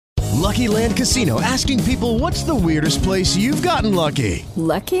Lucky Land Casino, asking people, what's the weirdest place you've gotten lucky?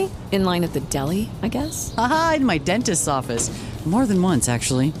 Lucky? In line at the deli, I guess? Aha, in my dentist's office. More than once,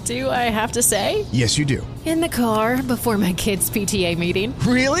 actually. Do I have to say? Yes, you do. In the car before my kids' PTA meeting.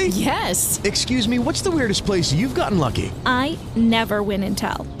 Really? Yes. Excuse me, what's the weirdest place you've gotten lucky? I never win and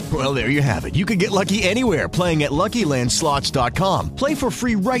tell. Well, there you have it. You can get lucky anywhere, playing at LuckyLandSlots.com. Play for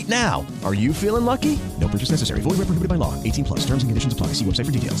free right now. Are you feeling lucky? No purchase necessary. Void where prohibited by law. 18 plus. Terms and conditions apply. See website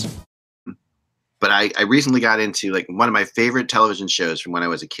for details. But I recently got into like one of my favorite television shows from when I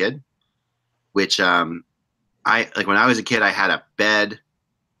was a kid, which when I was a kid, I had a bed.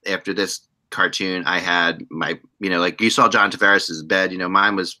 After this cartoon, I had my, like you saw John Tavares' bed,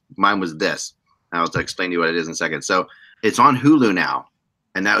 mine was this. I'll explain to you what it is in a second. So it's on Hulu now,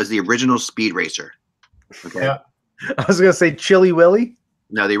 and that was the original Speed Racer. Okay. Yeah. I was gonna say Chili Willy.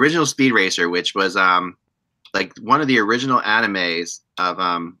 No, the original Speed Racer, which was like one of the original animes of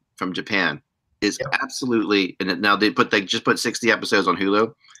from Japan, is absolutely. And now they just put 60 episodes on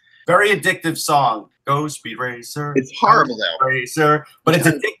Hulu. Very addictive song. Go Speed Racer. It's horrible though. Racer, but it's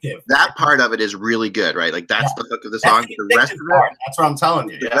addictive. That part of it is really good, right? Like that's the hook of the song. The rest of it, that's what I'm telling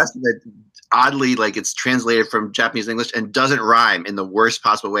you. The rest of it, oddly, like it's translated from Japanese to English and doesn't rhyme in the worst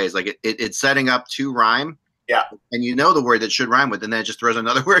possible ways. Like it's setting up to rhyme. Yeah. And the word that should rhyme with, and then it just throws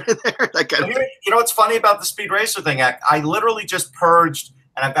another word in there. That kind of thing. You know what's funny about the Speed Racer thing? I literally just purged,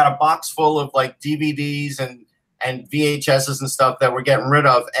 and I've got a box full of like DVDs and VHSs and stuff that we're getting rid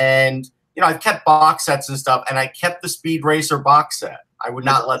of. And I've kept box sets and stuff, and I kept the Speed Racer box set. I would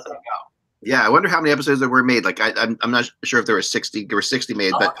not let them go. Yeah, I wonder how many episodes there were made. Like I'm not sure if there were 60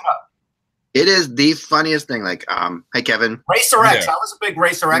 made, but it is the funniest thing. Like, hey Kevin, Racer X. I was a big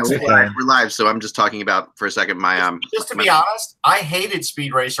Racer X fan. We're live, so I'm just talking about for a second my Just to be honest, I hated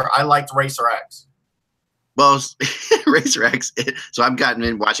Speed Racer. I liked Racer X. Well, Racer X. So I've gotten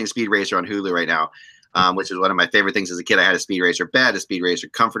in watching Speed Racer on Hulu right now, which is one of my favorite things as a kid. I had a Speed Racer bed, a Speed Racer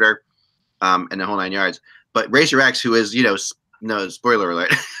comforter. And the whole 9 yards. But Racer X, who is, no spoiler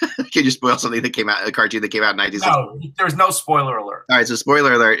alert. Can you spoil something that came out, a cartoon that came out in 1960? No, there's no spoiler alert. All right, so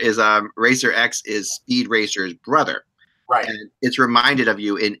spoiler alert is Racer X is Speed Racer's brother. Right. And it's reminded of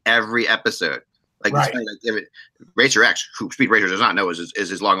you in every episode. Like, right. Racer X, who Speed Racer does not know is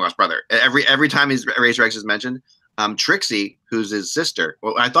his long lost brother. Every time Racer X is mentioned, Trixie, who's his sister,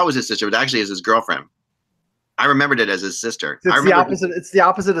 well, I thought was his sister, but actually is his girlfriend. I remembered it as his sister. It's the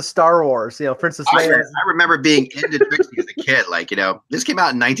opposite of Star Wars. Princess Leia. I remember being into Trixie as a kid. Like, this came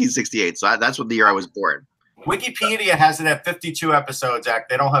out in 1968, so that's what the year I was born. Wikipedia has it at 52 episodes.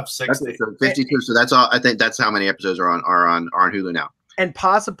 They don't have 60. So 52. So that's all. I think that's how many episodes are on Hulu now. And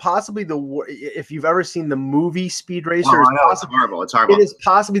possibly if you've ever seen the movie Speed Racer, it's horrible. It's horrible. It is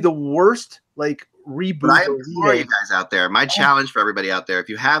possibly the worst reboot. But I implore you guys out there. My challenge for everybody out there: if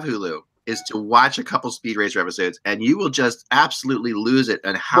you have Hulu, is to watch a couple Speed Racer episodes, and you will just absolutely lose it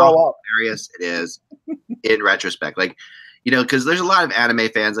and how hilarious it is in retrospect. Like, because there's a lot of anime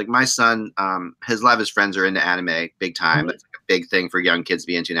fans. Like my son, a lot of his friends are into anime big time. That's like a big thing for young kids to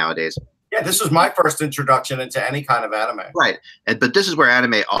be into nowadays. Yeah, this was my first introduction into any kind of anime. Right. But this is where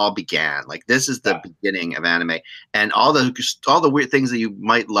anime all began. Like this is the beginning of anime. And all the weird things that you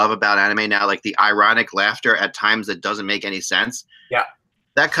might love about anime now, like the ironic laughter at times that doesn't make any sense. Yeah.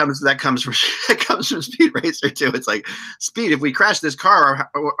 That comes from Speed Racer too. It's like, Speed, if we crash this car,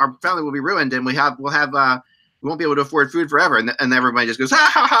 our family will be ruined, and we won't be able to afford food forever. And everybody just goes,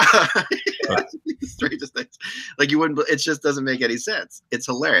 ha ha ha. The strangest things. Like you wouldn't. It just doesn't make any sense. It's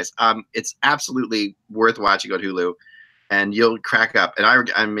hilarious. It's absolutely worth watching on Hulu, and you'll crack up. And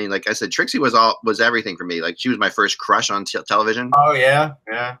I mean, like I said, Trixie was everything for me. Like she was my first crush on television. Oh yeah.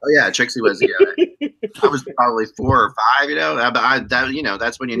 Oh yeah, Trixie was. Yeah. I was probably 4 or 5, but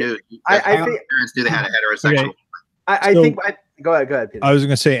that's when you knew. I think parents knew they had a heterosexual. Okay. I think. Go ahead, Peter. I was going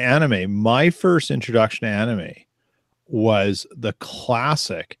to say anime. My first introduction to anime was the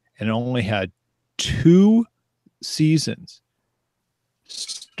classic, and it only had 2 seasons.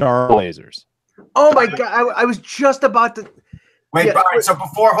 Star Blazers. Oh my god! I was just about to. Wait, all right, so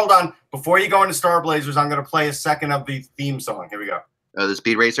hold on. Before you go into Star Blazers, I'm going to play a second of the theme song. Here we go. Oh, the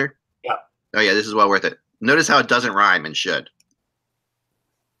Speed Racer? Yeah. Oh, yeah, this is well worth it. Notice how it doesn't rhyme and should.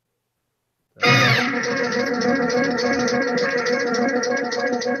 I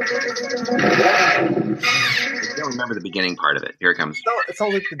don't remember the beginning part of it. Here it comes. No, it's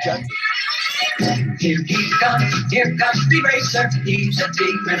all like the Jetsons. Here comes Speed Racer. He's a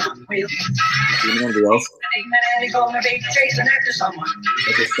demon on wheels. Anybody else? He's gonna be chasing after someone.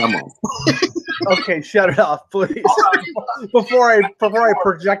 After someone. Okay, shut it off, please. before I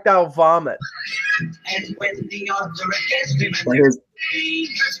projectile vomit. And when the odds are against him, and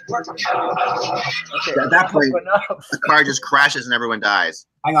Well, Okay, at that point, enough. the car just crashes and everyone dies.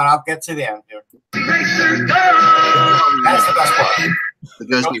 Hang on, I'll get to the end here. Racer go! That's the best part. The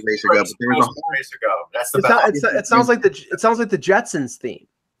Go Speed Racer Go. But there was a whole, Racer Go. That's the best. It sounds like the Jetsons theme.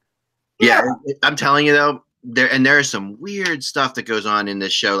 yeah, I'm telling you though, there is some weird stuff that goes on in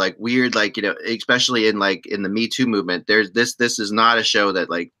this show, like weird, like, you know, especially in the Me Too movement. There's this is not a show that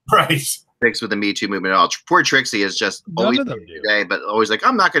like fits with the Me Too movement at all. Poor Trixie is just always today, but always like,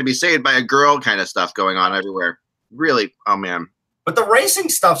 I'm not going to be saved by a girl kind of stuff going on everywhere. Really, oh man. But the racing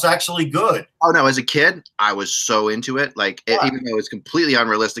stuff's actually good. Oh no! As a kid, I was so into it. Like, even though it's completely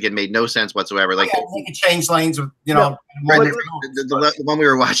unrealistic and made no sense whatsoever. Like, they could change lanes, you know. The one we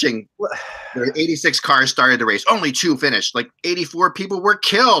were watching, the 86 cars started the race. Only 2 finished. Like 84 people were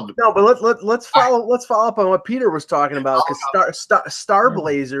killed. No, but let's follow up on what Peter was talking about. Because Star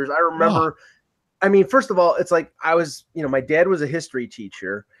Blazers, I remember. I mean, first of all, it's like I was, you know, my dad was a history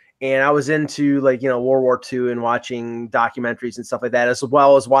teacher. And I was into, like, you know, World War II and watching documentaries and stuff like that, as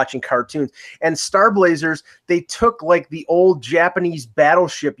well as watching cartoons. And Star Blazers, they took like the old Japanese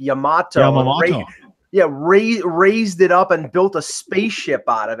battleship Yamato. Raised it up and built a spaceship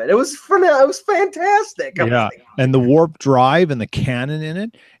out of it. It was fantastic. Yeah, and the warp drive and the cannon in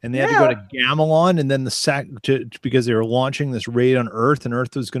it, and they had to go to Gamelon, and then because they were launching this raid on Earth, and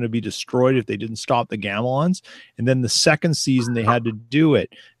Earth was going to be destroyed if they didn't stop the Gamelons. And then the second season they had to do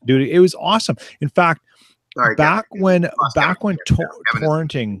it. Dude, it was awesome. In fact, back when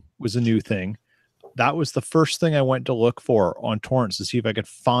torrenting was a new thing, that was the first thing I went to look for on torrents to see if I could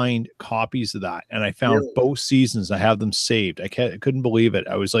find copies of that. And I found both seasons. I have them saved. I couldn't believe it.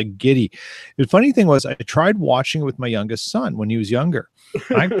 I was like giddy. The funny thing was I tried watching it with my youngest son when he was younger.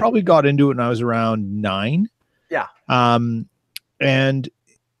 I probably got into it when I was around 9. Yeah. And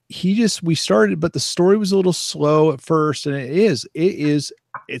we started, but the story was a little slow at first. And it's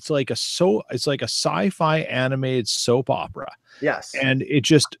like a sci-fi animated soap opera. Yes. And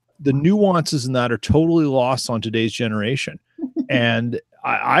the nuances in that are totally lost on today's generation. And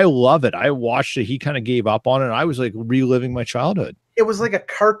I love it. I watched it. He kind of gave up on it. I was like reliving my childhood. It was like a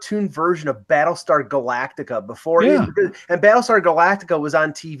cartoon version of Battlestar Galactica before. And Battlestar Galactica was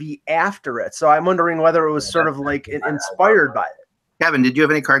on TV after it. So I'm wondering whether it was sort of like inspired by it. Kevin, did you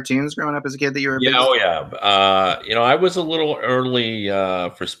have any cartoons growing up as a kid that you were? You know, I was a little early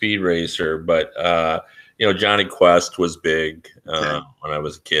for Speed Racer, but you know, Johnny Quest was big when I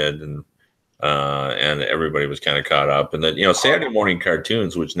was a kid, and everybody was kind of caught up. And then, you know, Saturday morning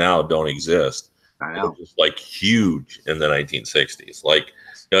cartoons, which now don't exist, were just like huge in the 1960s. Like,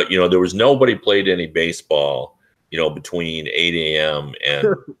 you know, there was nobody played any baseball, you know, between 8 a.m. and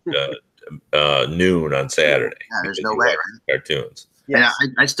noon on Saturday. Yeah, there's no way, right? Cartoons. Yes.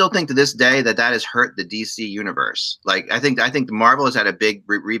 And I still think to this day that has hurt the DC universe. Like, I think Marvel has had a big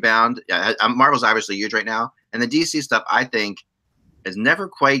rebound. Marvel's obviously huge right now, and the DC stuff I think has never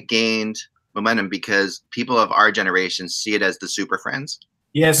quite gained momentum because people of our generation see it as the Super Friends.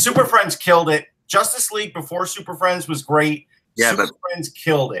 Yeah, Super Friends killed it. Justice League before Super Friends was great. Yeah, Super Friends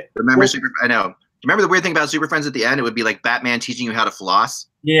killed it. Remember I know. Remember the weird thing about Super Friends at the end? It would be like Batman teaching you how to floss.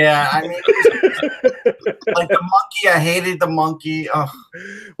 Yeah, I mean, like the monkey. I hated the monkey. Oh.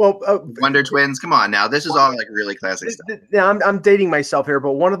 Well, Wonder Twins. Come on, now this is all like really classic stuff. Now I'm dating myself here,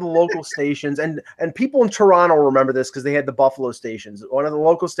 but one of the local stations, and people in Toronto remember this because they had the Buffalo stations. One of the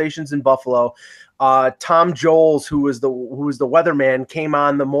local stations in Buffalo, Tom Joles, who was the weatherman, came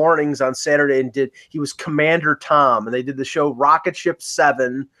on the mornings on Saturday and he was Commander Tom, and they did the show Rocket Ship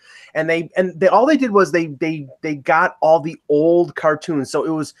 7. And they all they did was they got all the old cartoons. So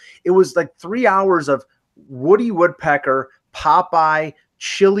it was like 3 hours of Woody Woodpecker, Popeye,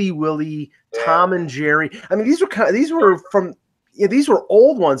 Chili Willy, Tom and Jerry. I mean, these were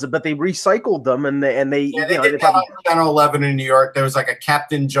old ones, but they recycled them and they did probably Channel 11 in New York. There was like a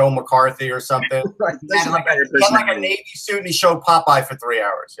Captain Joe McCarthy or something. Right. He had like a Navy suit and he showed Popeye for 3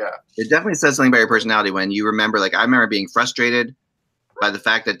 hours. Yeah, it definitely says something about your personality when you remember. Like, I remember being frustrated by the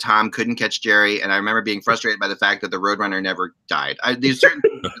fact that Tom couldn't catch Jerry, and I remember being frustrated by the fact that the Roadrunner never died. These certain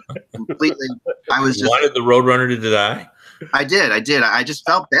completely. I was just wanted the Roadrunner to die. I did. I just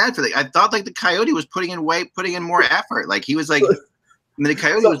felt bad for I thought like the Coyote was putting in more effort. Like he was like, the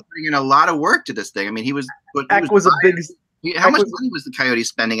Coyote was putting in a lot of work to this thing. I mean, how much money was the Coyote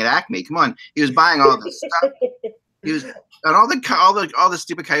spending at Acme? Come on, he was buying all this stuff. He was. And all the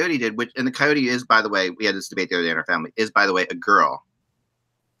stupid Coyote did, and the Coyote is, by the way, we had this debate the other day in our family, is, by the way, a girl.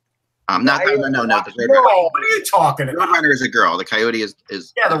 No. The What are you talking about? Roadrunner is a girl. The Coyote is.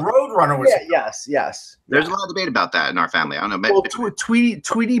 Yeah, the Roadrunner was. Yeah, yes. There's a lot of debate about that in our family. I don't know. Well,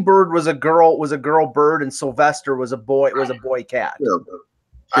 Tweety Bird was a girl bird, and Sylvester was a boy cat.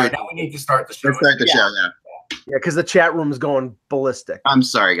 All right, now we need to start the show. Let's start the show. Yeah, because the chat room is going ballistic. I'm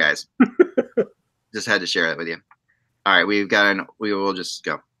sorry, guys. Just had to share that with you. All right, we will just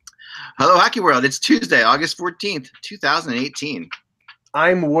go. Hello, Hockey World. It's Tuesday, August 14th, 2018.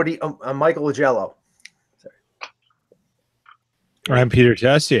 I'm Woody. I'm Michael Agello. I'm Peter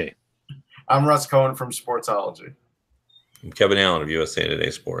Tessier. I'm Russ Cohen from Sportsology. I'm Kevin Allen of USA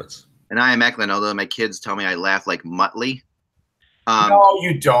Today Sports. And I am Eklund, although my kids tell me I laugh like Muttley. No,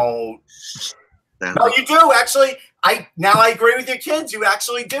 you don't. No, you do. Actually, I agree with your kids. You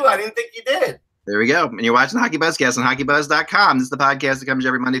actually do. I didn't think you did. There we go. And you're watching the HockeyBuzzCast on HockeyBuzz.com. This is the podcast that comes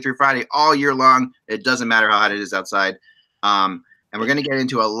every Monday through Friday all year long. It doesn't matter how hot it is outside. And we're going to get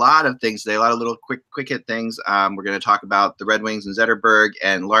into a lot of things today, a lot of little quick hit things. We're going to talk about the Red Wings and Zetterberg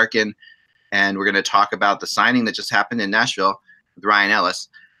and Larkin. And we're going to talk about the signing that just happened in Nashville with Ryan Ellis.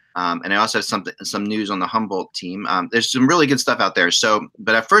 And I also have some news on the Humboldt team. There's some really good stuff out there.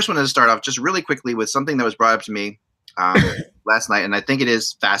 But I first wanted to start off just really quickly with something that was brought up to me last night. And I think it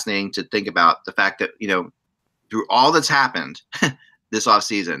is fascinating to think about the fact that, through all that's happened this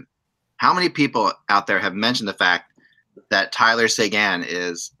offseason, how many people out there have mentioned the fact that Tyler Seguin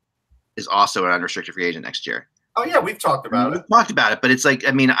is also an unrestricted free agent next year? Oh yeah, we've talked about it. We've talked about it, but it's like,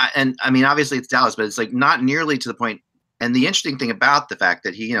 obviously it's Dallas, but it's like not nearly to the point. And the interesting thing about the fact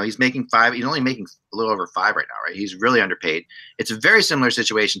that he's making $5, he's only making a little over $5 right now, right? He's really underpaid. It's a very similar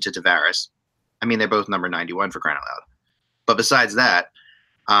situation to Tavares. I mean, they're both number 91 for crying out loud. But besides that,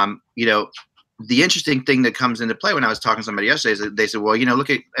 the interesting thing that comes into play when I was talking to somebody yesterday is that they said, well, look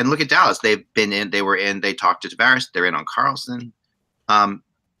at Dallas. They talked to Tavares. They're in on Carlson.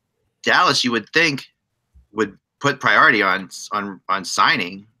 Dallas, you would think, would put priority on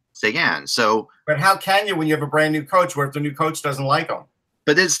signing Seguin. But how can you when you have a brand new coach? What if the new coach doesn't like him?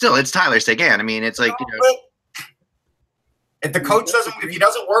 But it's Tyler Seguin. I mean, it's like if the coach if he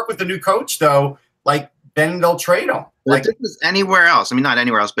doesn't work with the new coach, though, then they'll trade him. If this was anywhere else, not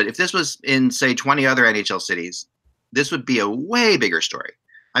anywhere else, but if this was in, say, 20 other NHL cities, this would be a way bigger story.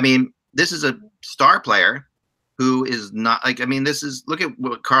 I mean, this is a star player who is not look at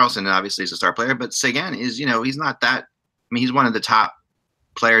what Carlson obviously is a star player, but Seguin is, he's not that. I mean, he's one of the top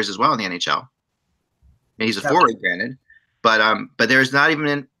players as well in the NHL. And he's a forward, granted, but there's not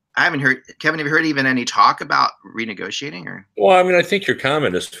even I haven't heard. Kevin, have you heard even any talk about renegotiating? Or well, I mean, I think your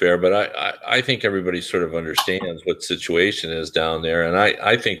comment is fair, but I think everybody sort of understands what the situation is down there, and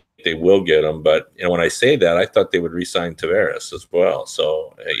I think they will get him. But when I say that, I thought they would re-sign Tavares as well.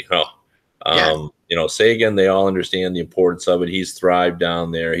 So Seguin, they all understand the importance of it. He's thrived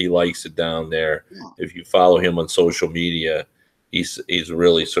down there. He likes it down there. Yeah. If you follow him on social media, he's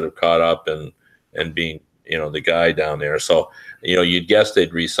really sort of caught up and being the guy down there. So you'd guess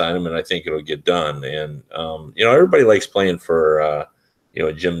they'd re-sign him, and I think it'll get done. And everybody likes playing for a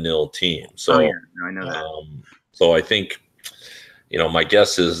Jim Nill team. So I know that. So I think my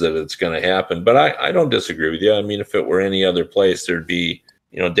guess is that it's going to happen. But I don't disagree with you. I mean, if it were any other place, there'd be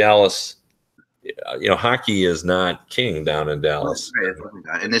Dallas. Hockey is not king down in Dallas.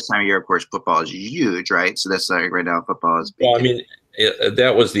 Right. And this time of year, of course, football is huge, right? So that's right now, football is big. Well, I mean,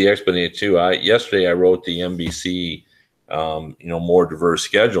 that was the explanation too. Yesterday I wrote the NBC, more diverse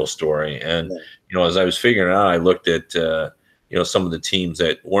schedule story, and as I was figuring out, I looked at some of the teams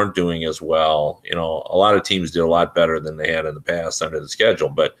that weren't doing as well. A lot of teams did a lot better than they had in the past under the schedule,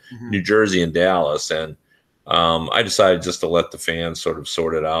 but New Jersey and Dallas, and I decided just to let the fans sort of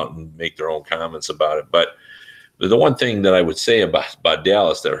sort it out and make their own comments about it. But the one thing that I would say about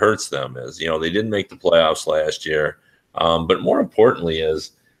Dallas that hurts them is, they didn't make the playoffs last year. But more importantly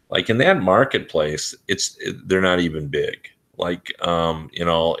is, in that marketplace, they're not even big. They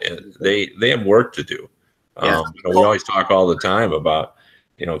have work to do. We always talk all the time about,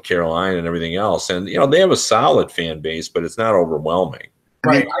 Carolina and everything else. And, they have a solid fan base, but it's not overwhelming.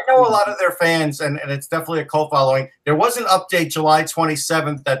 Right. I know a lot of their fans, and it's definitely a cult following. There was an update July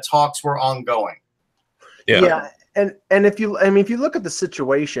 27th that talks were ongoing. Yeah. And if you look at the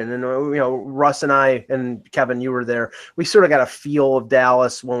situation, and Russ and I and Kevin, you were there, we sort of got a feel of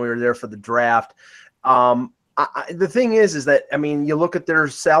Dallas when we were there for the draft. The thing is that, you look at their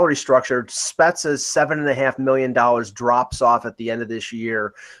salary structure. Spezza's $7.5 million drops off at the end of this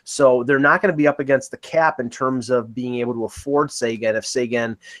year, so they're not going to be up against the cap in terms of being able to afford Seguin. If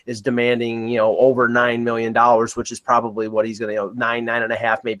Seguin is demanding over $9 million, which is probably what he's going to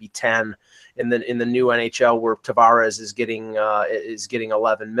 9.5, maybe 10. in the new NHL where Tavares is getting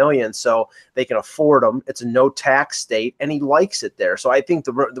 11 million, so they can afford him. It's a no tax state, and he likes it there. So I think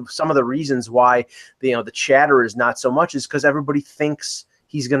some of the reasons why the chatter is not so much is because everybody thinks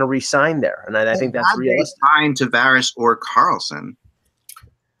he's going to re-sign there, and I think that's realistic. Sign Tavares or Carlson.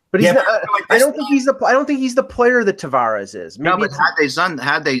 But he's not, I don't think he's the player that Tavares is. Maybe no, but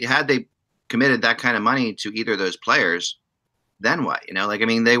had they committed that kind of money to either of those players, then what? You know, like, I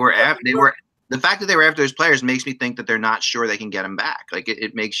mean, the fact that they were after those players makes me think that they're not sure they can get them back. Like,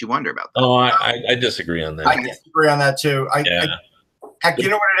 it makes you wonder about that. Oh, I disagree on that. I disagree on that too. Heck, you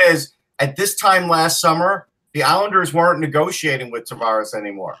know what it is? At this time last summer, the Islanders weren't negotiating with Tavares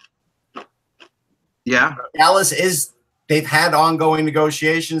anymore. Yeah. They've had ongoing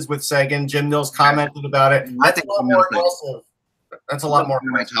negotiations with Seguin. Jim Nils commented about it. I think a lot more aggressive. That's a lot more.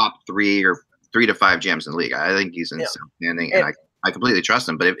 My top 3 or 3 to 5 GMs in the league. I think he's outstanding, and I completely trust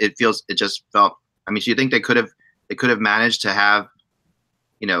him. But it just felt. I mean, so you think they could have managed to have,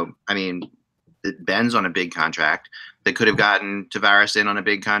 Ben's on a big contract. They could have gotten Tavares in on a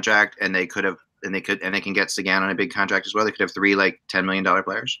big contract, and they can get Sagan on a big contract as well. They could have 3 like $10 million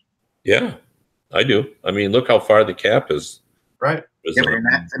players. Yeah, I do. I mean, look how far the cap is. Right.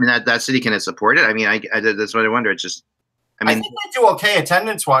 That city can support it. I mean, that's what I wonder. It's just. I think they do okay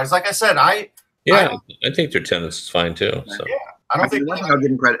attendance-wise. Like I said, I think their attendance is fine too. So. Yeah, I don't think I'll give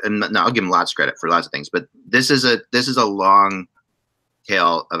them credit, and I'll give them lots of credit for lots of things. But this is a long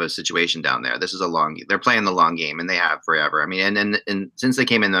tail of a situation down there. They're playing the long game, and they have forever. I mean, and since they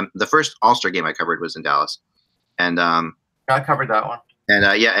came in, the first All-Star game I covered was in Dallas, and I covered that one. And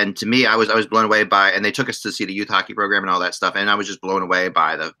and to me, I was blown away by, and they took us to see the youth hockey program and all that stuff, and I was just blown away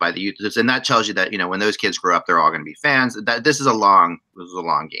by the youth. And that tells you that when those kids grow up, they're all going to be fans. That this is a long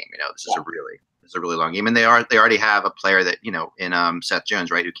game. This is a really long game, and they already have a player that in Seth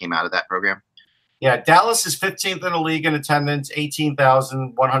Jones, right, who came out of that program. Yeah, Dallas is 15th in the league in attendance,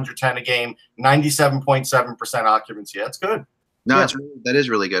 18,110 a game, 97.7% occupancy. That's good. No, that is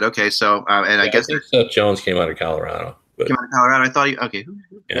really good. Okay, so I guess Seth Jones came out of Colorado. Came out of Colorado. I thought okay.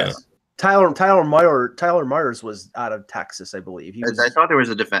 Yeah. Tyler Myers was out of Texas, I believe. I thought there was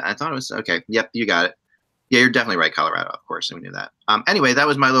a defense. I thought it was okay. Yep, you got it. Yeah, you're definitely right. Colorado, of course, we knew that. Anyway, that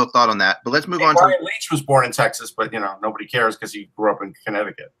was my little thought on that. But let's move on. Brian Leach was born in Texas, but nobody cares because he grew up in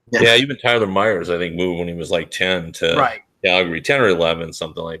Connecticut. Yes. Yeah, even Tyler Myers, I think, moved when he was like 10 to Calgary, 10 or 11,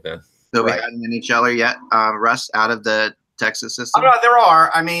 something like that. So we had an NHLer yet, Russ, out of the Texas system? Oh, no, there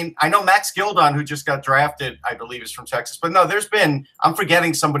are. I mean, I know Max Gildon, who just got drafted, I believe, is from Texas. But no, I'm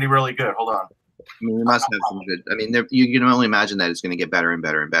forgetting somebody really good. Hold on. I mean, we must have some good. I mean, you can only imagine that it's going to get better and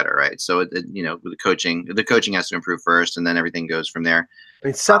better and better, right? So, the coaching has to improve first, and then everything goes from there. I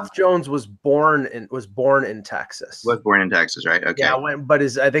mean, Seth Jones was born in Texas. Was born in Texas, right? Okay. Yeah,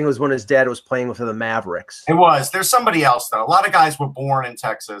 I think it was when his dad was playing for the Mavericks. It was. There's somebody else though. A lot of guys were born in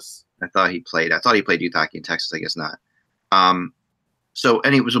Texas. I thought he played youth hockey in Texas. I guess not. So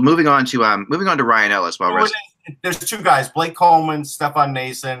moving on to Ryan Ellis. There's 2 guys, Blake Coleman, Stefan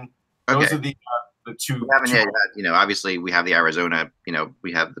Nason. Those are the 2. We haven't had, obviously we have the Arizona,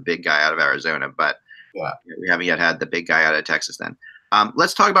 we have the big guy out of Arizona, but we haven't yet had the big guy out of Texas then.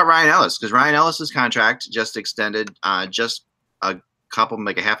 Let's talk about Ryan Ellis, because Ryan Ellis's contract just extended just a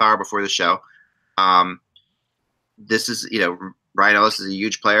half hour before the show. This is, Ryan Ellis is a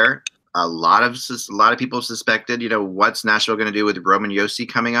huge player. A lot of people suspected, what's Nashville going to do with Roman Josi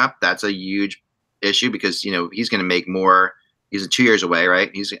coming up? That's a huge issue because, he's going to make more. He's 2 years away,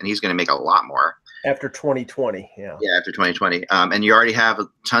 right? He's going to make a lot more. After 2020, yeah. Yeah, after 2020. And you already have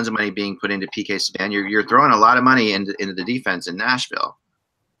tons of money being put into PK Subban. You're throwing a lot of money into the defense in Nashville.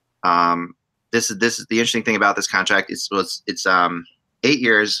 This is the interesting thing about this contract. It's 8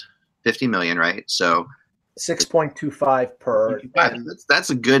 years, $50 million, right? So 6.25 per. That's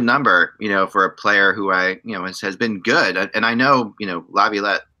a good number, for a player who has been good. And I know,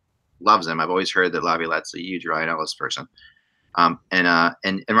 Laviolette loves him. I've always heard that Laviolette's a huge Ryan Ellis person. And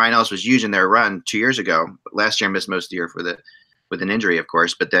Ryan Ellis was huge in their run 2 years ago. But last year missed most of the year with an injury, of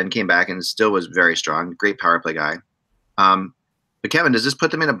course, but then came back and still was very strong. Great power play guy. But Kevin, does this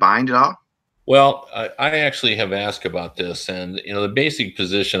put them in a bind at all? Well, I actually have asked about this, and the basic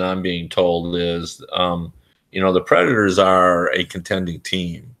position I'm being told is, the Predators are a contending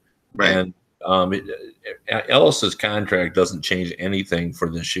team, right? And Ellis's contract doesn't change anything for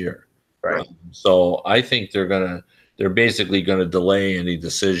this year, right? So I think they're basically going to delay any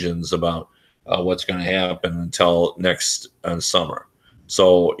decisions about what's going to happen until next summer.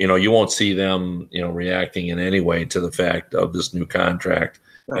 So, you won't see them, reacting in any way to the fact of this new contract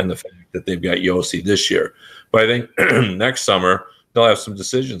and the fact that they've got Josi this year. But I think next summer they'll have some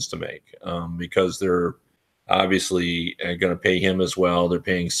decisions to make because they're obviously going to pay him as well. They're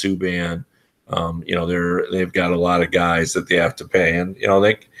paying Subban. They've got a lot of guys that they have to pay, and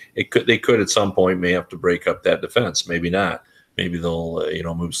they could at some point may have to break up that defense. Maybe not. Maybe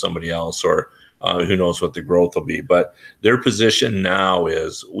they'll move somebody else, or who knows what the growth will be. But their position now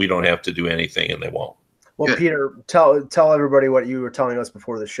is we don't have to do anything, and they won't. Well, good. Peter, tell everybody what you were telling us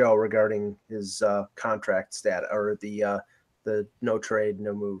before the show regarding his contract stat, or the no trade,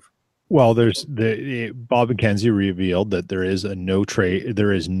 no move. Well, Bob McKenzie revealed that there is a no trade.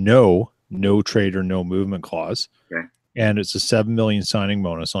 There is no trade or no movement clause. Okay. And it's a $7 million signing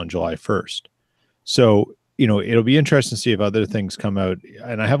bonus on July 1st. So, it'll be interesting to see if other things come out.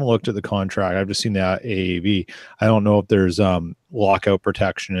 And I haven't looked at the contract. I've just seen the AAV. I don't know if there's lockout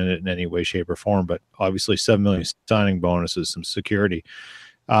protection in it in any way, shape, or form, but obviously $7 million signing bonuses, some security.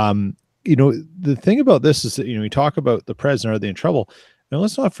 The thing about this is that, we talk about the Preds and are they in trouble? Now,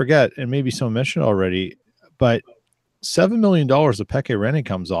 let's not forget, and maybe someone mentioned already, but $7 million of Peke Rinne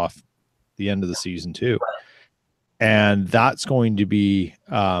comes off the end of the season too. And that's going to be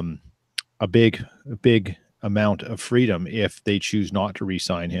a big amount of freedom if they choose not to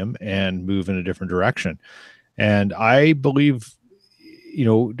re-sign him and move in a different direction. And I believe,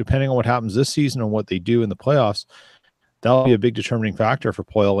 depending on what happens this season and what they do in the playoffs, that'll be a big determining factor for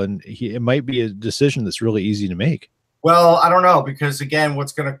Poile. And it might be a decision that's really easy to make. Well, I don't know, because again,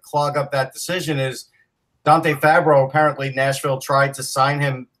 what's going to clog up that decision is Dante Fabro. Apparently Nashville tried to sign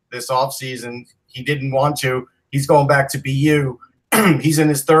him this offseason. He didn't want to. He's going back to BU. He's in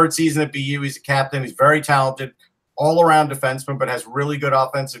his third season at BU. He's a captain. He's very talented, all-around defenseman, but has really good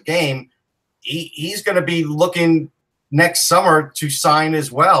offensive game. He's going to be looking next summer to sign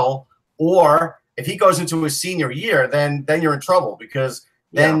as well. Or if he goes into his senior year, then you're in trouble, because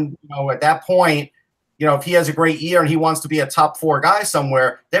then at that point, if he has a great year and he wants to be a top 4 guy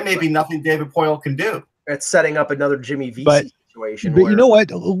somewhere, there may be nothing David Poile can do. It's setting up another Jimmy Vesey situation. But you know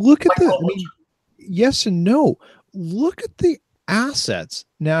what? Look at yes and no. Look at the assets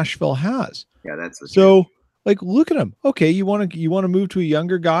Nashville has. Yeah, that's so. Look at him. Okay, you want to move to a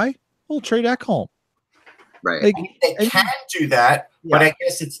younger guy? Well, trade Ekholm. Right. They can do that, but I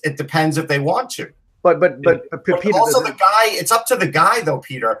guess it depends if they want to. But Peter, also the guy. It's up to the guy, though,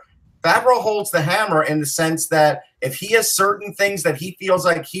 Peter. Fabro holds the hammer in the sense that if he has certain things that he feels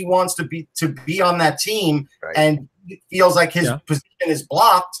like he wants to be on that team, right, and he feels like his position is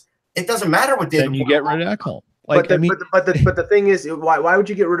blocked, it doesn't matter what David. Then you get rid of Ekholm. But the thing is, why would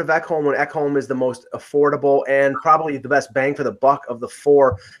you get rid of Ekholm when Ekholm is the most affordable and probably the best bang for the buck of the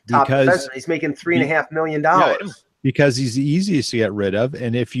 4 top defensemen? He's making $3.5 million. Because he's the easiest to get rid of,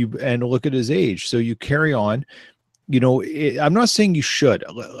 and look at his age, so you carry on. I'm not saying you should.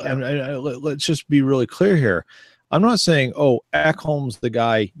 Let's just be really clear here. I'm not saying, Ekholm's the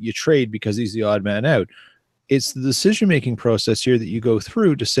guy you trade because he's the odd man out. It's the decision-making process here that you go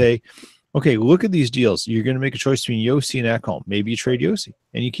through to say, okay, look at these deals. You're going to make a choice between Yossi and Ekholm. Maybe you trade Yossi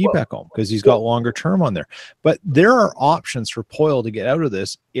and you keep Ekholm because he's got longer term on there. But there are options for Poile to get out of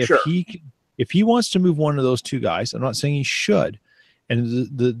this if he wants to move one of those 2 guys. I'm not saying he should. And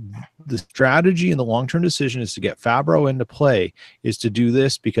the strategy and the long-term decision is to get Fabro into play, is to do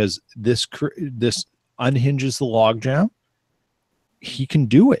this because this unhinges the logjam. He can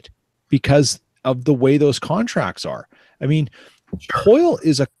do it because of the way those contracts are. I mean, Poile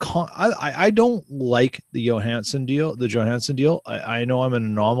is I don't like the Johansson deal. I know I'm an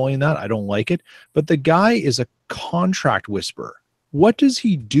anomaly in that. I don't like it. But the guy is a contract whisperer. What does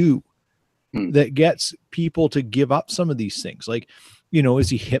he do that gets people to give up some of these things? Is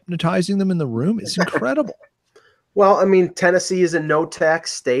he hypnotizing them in the room? It's incredible. Well, I mean, Tennessee is a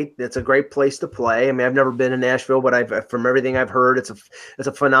no-tax state. It's a great place to play. I mean, I've never been in Nashville, but from everything I've heard, it's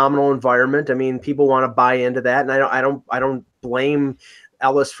a phenomenal environment. I mean, people want to buy into that, and I don't blame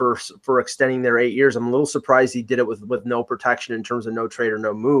Ellis for extending their 8 years. I'm a little surprised he did it with no protection in terms of no trade or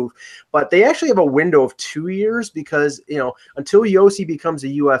no move. But they actually have a window of 2 years because, until Yossi becomes a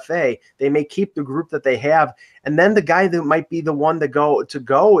UFA, they may keep the group that they have. And then the guy that might be the one to go,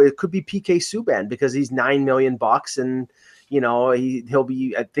 it could be PK Subban because he's $9 million and,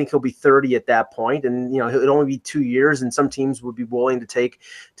 I think he'll be 30 at that point, and it'll only be 2 years, and some teams would be willing to take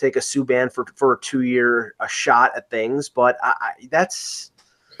a Subban for a 2 year shot at things. But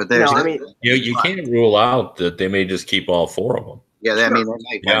you can't rule out that they may just keep all 4 of them. Yeah, that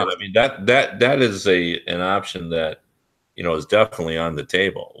is an option that is definitely on the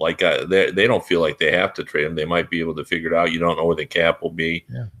table. They don't feel like they have to trade him. They might be able to figure it out. You don't know where the cap will be,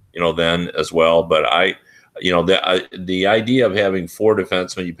 then as well. But the idea of having 4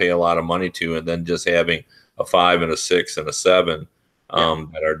 defensemen you pay a lot of money to, and then just having a 5 and a 6 and a 7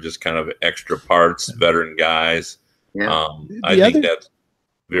 that are just kind of extra parts, veteran guys. Yeah. I think that's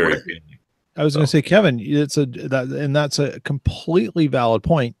very appealing. I was going to say, Kevin, that's a completely valid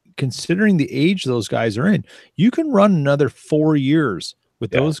point. Considering the age those guys are in, you can run another 4 years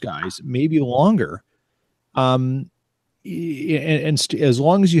with those guys, maybe longer. And as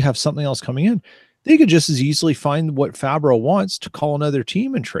long as you have something else coming in, they could just as easily find what Fabro wants to call another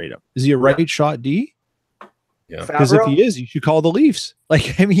team and trade him. Is he a right shot D? Yeah. Because if he is, you should call the Leafs.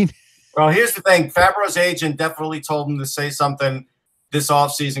 Like, I mean, well, here's the thing. Fabro's agent definitely told him to say something this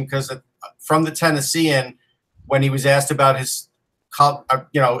offseason because from the Tennessean, when he was asked about his,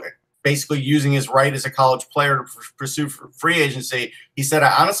 basically using his right as a college player to pursue free agency, he said,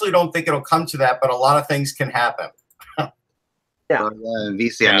 I honestly don't think it'll come to that, but a lot of things can happen. Yeah.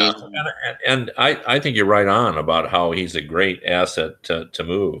 VC, I mean, and I think you're right on about how he's a great asset to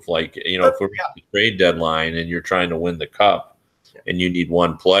move. Like, if we're at the trade deadline and you're trying to win the cup and you need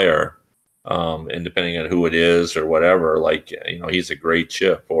one player, and depending on who it is or whatever, like, he's a great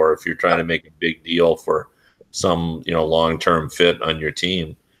chip. Or if you're trying to make a big deal for some, long-term fit on your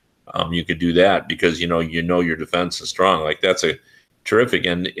team, you could do that because, your defense is strong. Like, that's a terrific.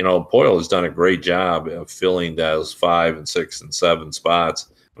 And, Poyle has done a great job of filling those 5 and 6 and 7 spots.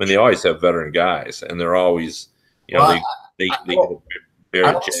 I mean, they always have veteran guys and they're always, I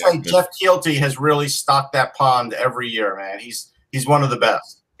would say Jeff Keelty has really stocked that pond every year, man. He's one of the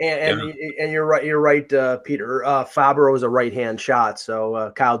best. And you're right, Peter. Fabro is a right-hand shot,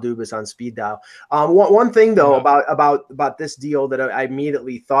 so Kyle Dubas on speed dial. One thing though about this deal that I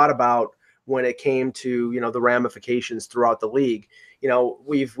immediately thought about when it came to the ramifications throughout the league.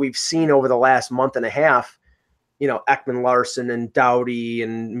 We've seen over the last month and a half, Ekman Larson and Doughty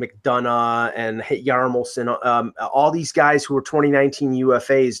and McDonough and Yarmulson, all these guys who were 2019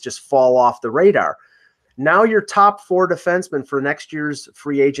 UFAs just fall off the radar. Now your top 4 defensemen for next year's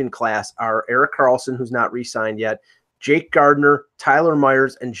free agent class are Erik Karlsson, who's not re-signed yet, Jake Gardiner, Tyler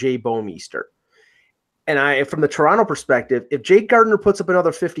Myers, and Jay Bouwmeester. And from the Toronto perspective, if Jake Gardiner puts up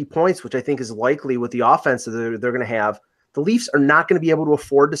another 50 points, which I think is likely with the offense that they're going to have, the Leafs are not going to be able to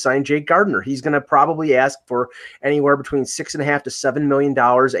afford to sign Jake Gardiner. He's going to probably ask for anywhere between $6.5 to $7 million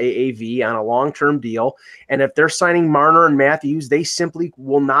AAV on a long-term deal. And if they're signing Marner and Matthews, they simply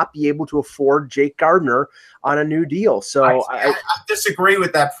will not be able to afford Jake Gardiner on a new deal. So I disagree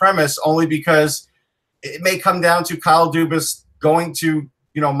with that premise only because it may come down to Kyle Dubas going to,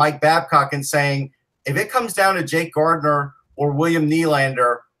 Mike Babcock and saying, if it comes down to Jake Gardiner or William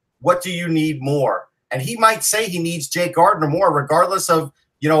Nylander, what do you need more? And he might say he needs Jake Gardiner more, regardless of,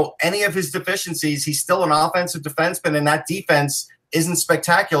 any of his deficiencies. He's still an offensive defenseman, and that defense isn't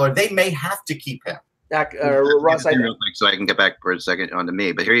spectacular. They may have to keep him. Russ, so I can get back for a second on to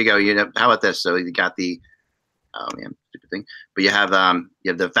me. But here you go. How about this? So you got the stupid thing. But you have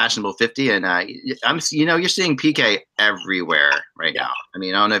the fashionable 50, and you're seeing PK everywhere right now. I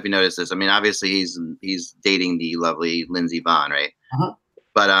mean, I don't know if you noticed this. I mean, obviously he's dating the lovely Lindsey Vonn, right? Uh-huh.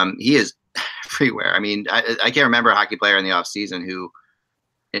 But he is everywhere. I mean, I can't remember a hockey player in the off season who,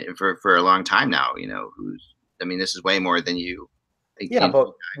 for a long time now, this is way more than you. Yeah, but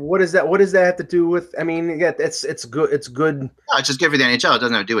what does that have to do with? I mean, yeah, it's good. It's good. No, it's just good for the NHL. It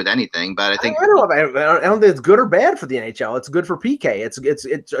doesn't have to do with anything. But I think I don't think it's good or bad for the NHL. It's good for PK.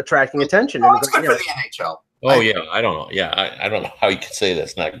 It's attracting attention. It's good for the NHL. Oh yeah, I don't know. Yeah, I don't know how you could say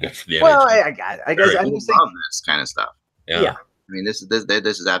that's not good for the NHL. Well, I guess I just love this kind of stuff. Yeah. I mean, this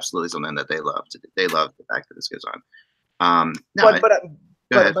is absolutely something that they love. They love the fact that this goes on.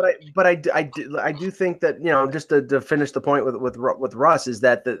 But I do think that just to finish the point with Russ is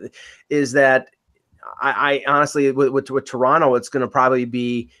that I honestly with Toronto it's going to probably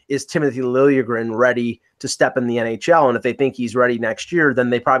be, is Timothy Liljegren ready to step in the NHL? And if they think he's ready next year,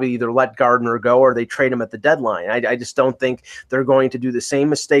 then they probably either let Gardner go or they trade him at the deadline. I just don't think they're going to do the same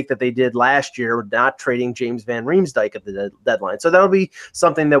mistake that they did last year with not trading James Van Riemsdyk at the deadline. So that'll be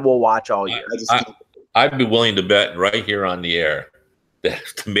something that we'll watch all year. I'd be willing to bet right here on the air that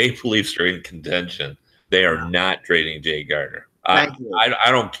if the Maple Leafs are in contention, they are not trading Jay Gardiner. I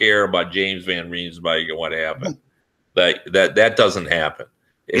don't care about James Van Riemsdyk and what happened. That doesn't happen.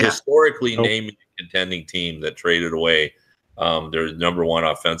 Yeah. Historically, naming a contending team that traded away their number one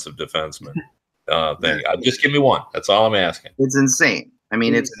offensive defenseman thing. Just give me one. That's all I'm asking. It's insane. I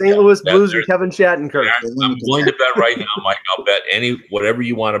mean, it's St. Louis Blues and Kevin Shattenkirk. I'm willing to bet right now, Mike. I'll bet whatever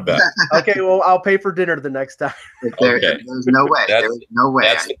you want to bet. Okay, well, I'll pay for dinner the next time. There's no way. There's no way.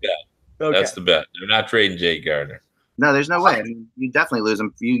 That's the bet. Okay. That's the bet. They're not trading Jay Gardiner. No, there's no way. I mean, you definitely lose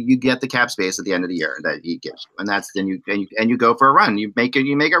him. You get the cap space at the end of the year that he gives you, and that's then you go for a run. You make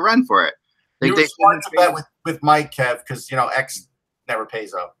a run for it. You were smart to bet with Mike, Kev, because never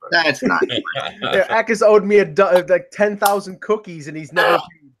pays up. But. That's not. Eck has owed me like 10,000 cookies, and he's never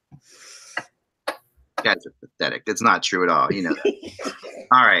paid. Guys are pathetic. It's not true at all. You know that.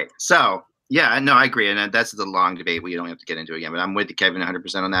 All right. So, yeah, no, I agree. And that's the long debate we don't have to get into again. But I'm with you, Kevin,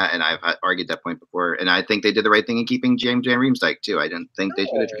 100% on that. And I've argued that point before. And I think they did the right thing in keeping James Van Riemsdyk, too. I didn't think they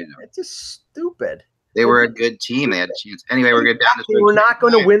should have traded him. It's just stupid. They were a good team. They had a chance. Anyway, we're good down this road. We're not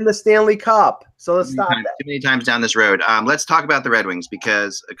going to win the Stanley Cup. So let's stop that. Too many times down this road. Let's talk about the Red Wings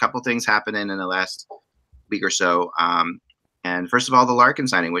because a couple things happened in the last week or so. And first of all, the Larkin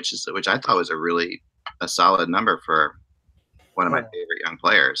signing, which I thought was a solid number for one of my favorite young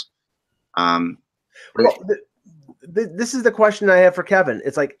players. This is the question I have for Kevin.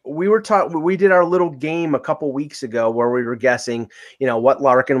 It's like we did our little game a couple weeks ago where we were guessing, what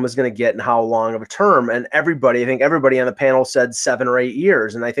Larkin was going to get and how long of a term. And I think everybody on the panel said 7 or 8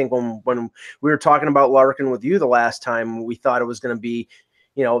 years. And I think when we were talking about Larkin with you the last time, we thought it was going to be,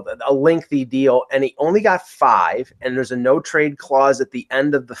 a lengthy deal, and he only got 5, and there's a no trade clause at the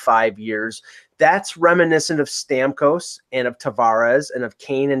end of the 5 years. That's reminiscent of Stamkos and of Tavares and of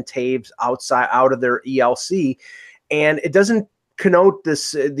Kane and Taves out of their ELC. And it doesn't connote the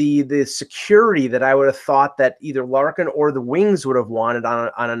security that I would have thought that either Larkin or the Wings would have wanted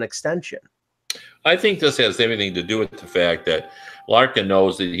on an extension. I think this has everything to do with the fact that Larkin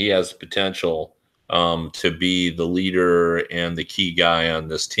knows that he has potential to be the leader and the key guy on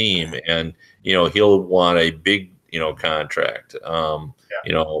this team. And, he'll want a big, contract,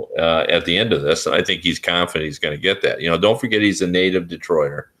 at the end of this. And I think he's confident he's going to get that. Don't forget he's a native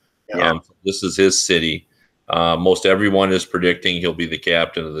Detroiter. Yeah. This is his city. Most everyone is predicting he'll be the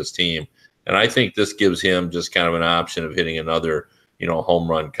captain of this team. And I think this gives him just kind of an option of hitting another,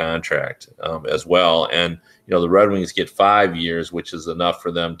 home run contract as well. And, the Red Wings get 5 years, which is enough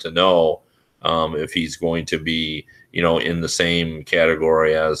for them to know if he's going to be, in the same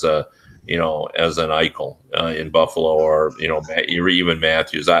category as an Eichel in Buffalo or, even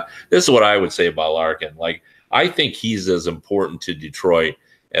Matthews. This is what I would say about Larkin. Like, I think he's as important to Detroit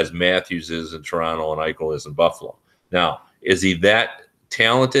as Matthews is in Toronto and Eichel is in Buffalo. Now, is he that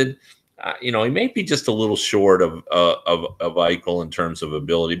talented? He may be just a little short of Eichel in terms of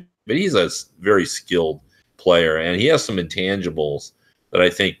ability, but he's a very skilled player, and he has some intangibles that I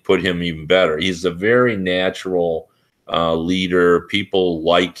think put him even better. He's a very natural leader. People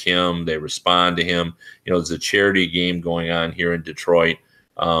like him. They respond to him. There's a charity game going on here in Detroit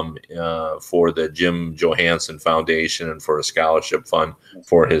for the Jim Johansson Foundation and for a scholarship fund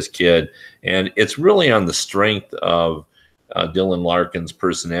for his kid. And it's really on the strength of Dylan Larkin's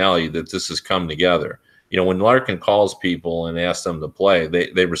personality that this has come together. When Larkin calls people and asks them to play,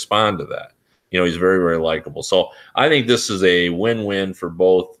 they respond to that. He's very, very likable. So I think this is a win-win for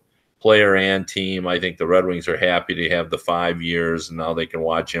both player and team. I think the Red Wings are happy to have the 5 years, and now they can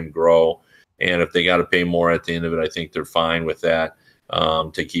watch him grow. And if they got to pay more at the end of it, I think they're fine with that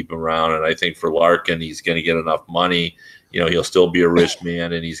to keep him around. And I think for Larkin, he's going to get enough money. He'll still be a rich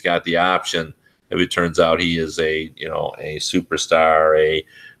man, and he's got the option if it turns out he is a superstar,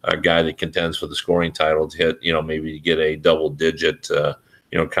 a guy that contends for the scoring title to hit, maybe get a double-digit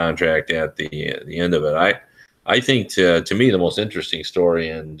contract at the end of it. I think to me the most interesting story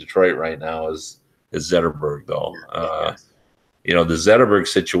in Detroit right now is Zetterberg, though. The Zetterberg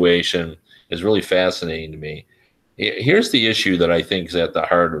situation is really fascinating to me. Here's the issue that I think is at the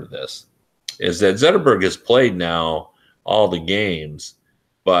heart of this, is that Zetterberg has played now all the games,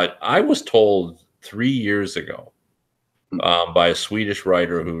 but I was told 3 years ago by a Swedish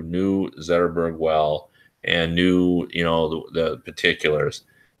writer who knew Zetterberg well and knew, the particulars,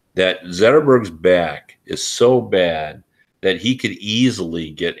 that Zetterberg's back is so bad that he could easily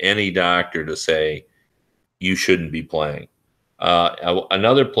get any doctor to say, you shouldn't be playing.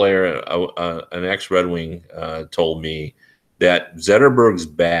 Another player, an ex-Red Wing, told me that Zetterberg's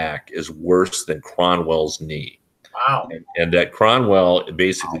back is worse than Cronwell's knee. Wow. And that Cronwell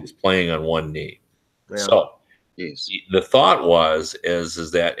basically is playing on one knee. Yeah. So the thought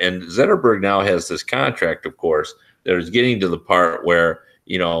is that, and Zetterberg now has this contract, of course, that is getting to the part where,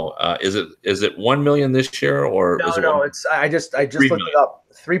 is it 1 million this year or no? It's I just looked it up.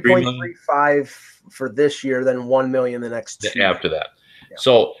 3.35 for this year, then 1 million the next 2 after that. Yeah.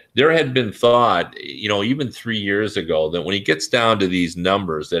 So there had been thought, even 3 years ago, that when he gets down to these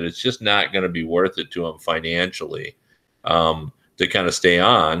numbers, that it's just not going to be worth it to him financially to kind of stay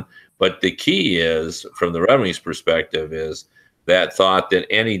on. But the key is, from the Red Wings perspective, is that thought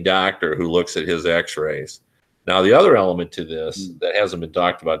that any doctor who looks at his x-rays. Now, the other element to this that hasn't been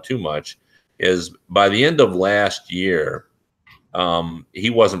talked about too much is by the end of last year, he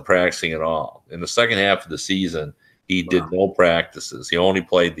wasn't practicing at all. In the second half of the season, He did no practices. He only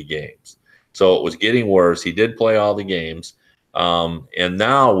played the games. So it was getting worse. He did play all the games. And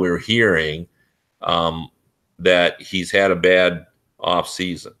now we're hearing that he's had a bad off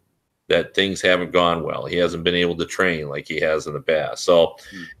season, that things haven't gone well. He hasn't been able to train like he has in the past. So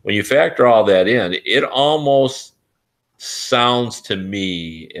when you factor all that in, it almost sounds to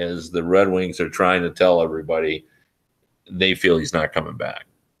me as the Red Wings are trying to tell everybody they feel he's not coming back.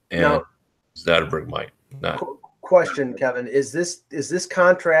 And now, Zetterberg might not. Question, Kevin, is this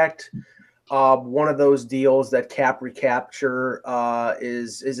contract one of those deals that cap recapture?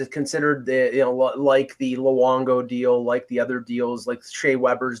 Is it considered like the Luongo deal, like the other deals, like Shea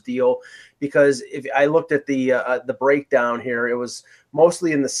Weber's deal? Because if I looked at the breakdown here, it was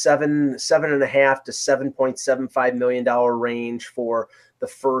mostly in the $7.5 to $7.75 million range for the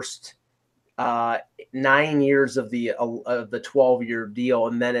first 9 years of the 12-year deal,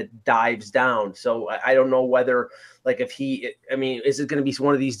 and then it dives down. So I don't know whether, like, is it going to be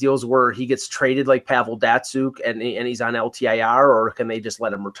one of these deals where he gets traded like Pavel Datsyuk and he's on LTIR, or can they just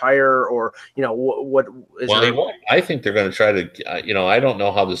let him retire, or what is? Well, he won't. I think they're going to try to. I don't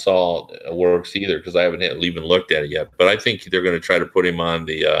know how this all works either because I haven't even looked at it yet. But I think they're going to try to put him on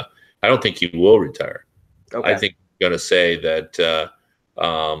the. I don't think he will retire. Okay. I think they're going to say that.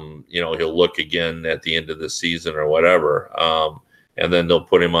 He'll look again at the end of the season or whatever. And then they'll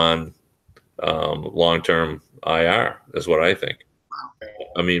put him on long-term IR is what I think.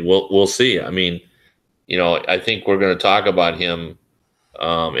 I mean, we'll see. I mean, I think we're going to talk about him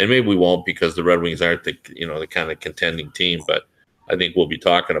and maybe we won't because the Red Wings aren't the kind of contending team, but I think we'll be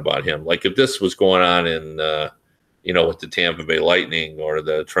talking about him. Like if this was going on in, with the Tampa Bay Lightning or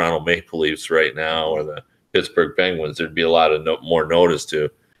the Toronto Maple Leafs right now or the Pittsburgh Penguins, there'd be a lot of more notice to,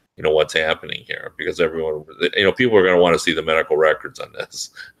 what's happening here because everyone, people are going to want to see the medical records on this.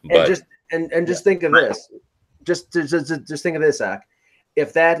 But just think of this, just think of this, Zach.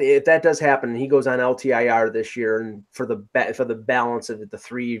 If that does happen, he goes on LTIR this year, and for the balance of the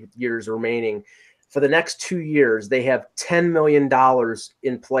 3 years remaining, for the next 2 years, they have $10 million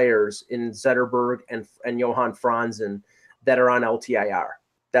in players in Zetterberg and Johan Franzen that are on LTIR.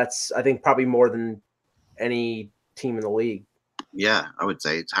 That's, I think, probably more than any team in the league. Yeah, I would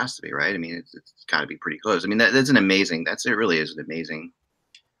say it has to be, right? I mean, it's got to be pretty close. I mean, that's an amazing. It really is an amazing.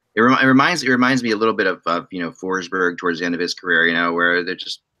 It reminds me a little bit of Forsberg towards the end of his career, where they're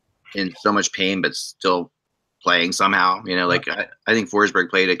just in so much pain but still playing somehow. I think Forsberg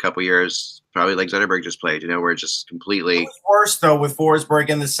played a couple years, probably like Zetterberg just played. Where it just completely. It was worse though with Forsberg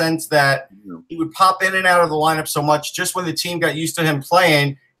in the sense that he would pop in and out of the lineup so much. Just when the team got used to him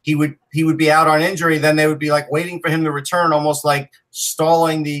playing, he would be out on injury. Then they would be like waiting for him to return, almost like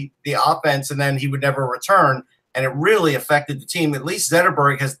stalling the offense, and then he would never return. And it really affected the team. At least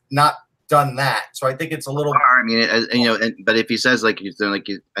Zetterberg has not done that. So I think it's a little. I mean, but if he says I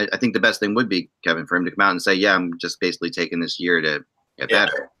think the best thing would be, Kevin, for him to come out and say, "Yeah, I'm just basically taking this year to get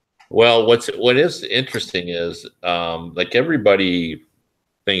better." Well, what is interesting is everybody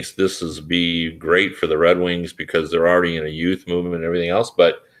thinks this is be great for the Red Wings because they're already in a youth movement and everything else,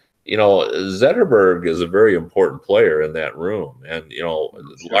 but. Zetterberg is a very important player in that room, and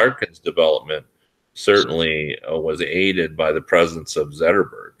Larkin's development certainly was aided by the presence of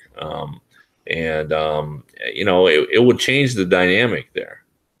Zetterberg, it would change the dynamic there,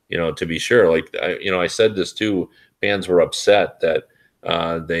 to be sure. I said this too. Fans were upset that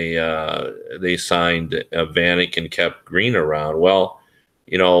they signed Vanek and kept Green around. Well.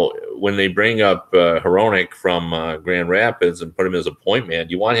 When they bring up Hronek from Grand Rapids and put him as a point man,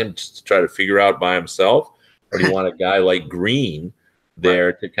 do you want him to try to figure out by himself, or do you want a guy like Green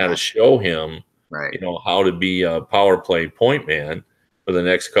there to kind of show him, how to be a power play point man for the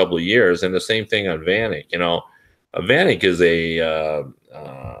next couple of years? And the same thing on Vanek. Vanek is a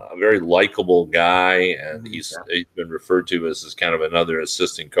very likable guy, and he's been referred to as kind of another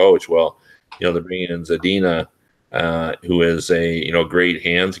assistant coach. Well, they're bringing in Zadina. Who is a great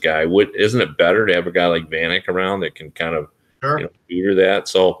hands guy? Isn't it better to have a guy like Vanek around that can kind of tutor that?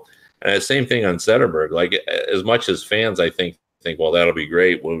 So, same thing on Zetterberg. Like as much as fans, I think well that'll be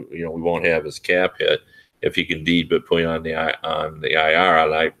great. Well, we won't have his cap hit if he can indeed but put on the IR.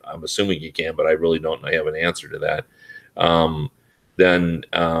 And I'm assuming he can, but I really don't have an answer to that. Then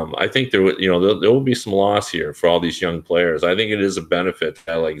I think there will be some loss here for all these young players. I think it is a benefit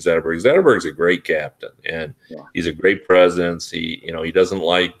to like Zetterberg. Zetterberg's a great captain, and he's a great presence. He doesn't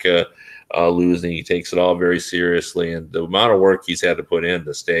like losing. He takes it all very seriously, and the amount of work he's had to put in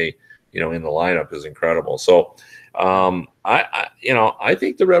to stay, in the lineup is incredible. So, I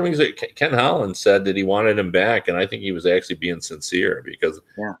think the Red Wings. Ken Holland said that he wanted him back, and I think he was actually being sincere because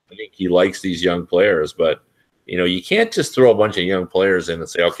I think he likes these young players, but. you can't just throw a bunch of young players in and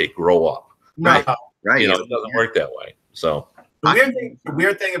say, okay, grow up. No. Right. It doesn't work that way. So The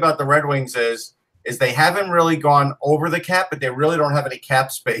weird thing about the Red Wings is they haven't really gone over the cap, but they really don't have any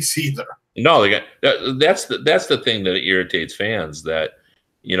cap space either. no, that's the thing that irritates fans, that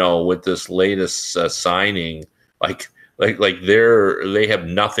with this latest signing, like they have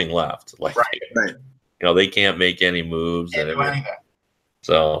nothing left. Like, right. They can't make any moves and everything.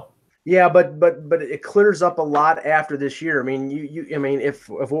 So yeah, but it clears up a lot after this year. I mean, if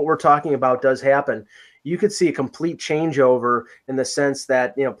what we're talking about does happen, you could see a complete changeover in the sense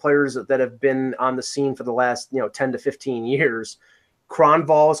that, players that have been on the scene for the last, 10 to 15 years,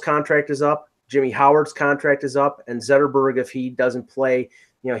 Kronwall's contract is up, Jimmy Howard's contract is up, and Zetterberg, if he doesn't play,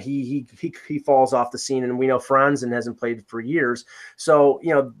 he falls off the scene. And we know Franzen hasn't played for years. So,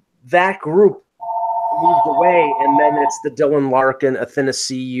 that group moves away, and then it's the Dylan Larkin, Athena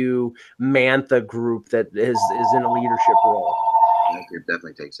CU, Mantha group that is in a leadership role. That group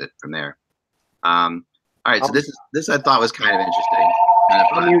definitely takes it from there. All right, so this I thought was kind of interesting.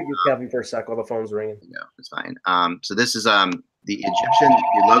 I'll mute you, Kevin, for a sec while the phone's ringing. No, it's fine. So this is the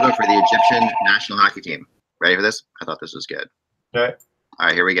logo for the Egyptian national hockey team. Ready for this? I thought this was good. Okay. All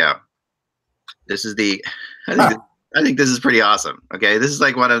right, here we go. This is I think this is pretty awesome. Okay, this is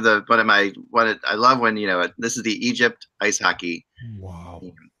like I love when this is the Egypt ice hockey. Wow.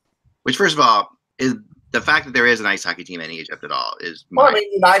 Team, which, first of all, is the fact that there is an ice hockey team in Egypt at all is. Well,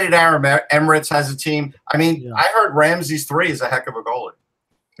 United Arab Emirates has a team. I heard Ramses 3 is a heck of a goalie.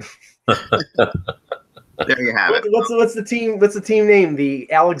 There you have it. What's the team? What's the team name?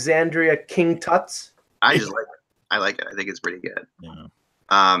 The Alexandria King Tuts. I just like it. I like it. I think it's pretty good. Yeah.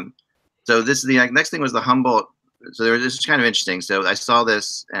 So this is the next thing was the Humboldt. So this is kind of interesting. So I saw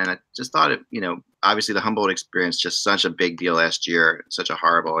this and I just thought obviously the Humboldt experience, just such a big deal last year, such a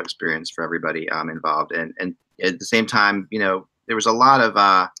horrible experience for everybody involved. And at the same time, there was a lot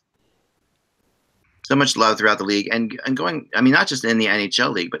of so much love throughout the league and going, not just in the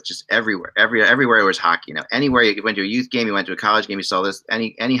NHL league, but just everywhere. Everywhere there was hockey. Anywhere you went to a youth game, you went to a college game, you saw this,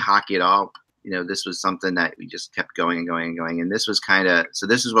 any hockey at all. This was something that we just kept going and going and going. And this was so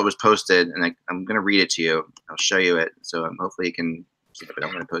this is what was posted, and I'm going to read it to you. I'll show you it. So hopefully you can see it, but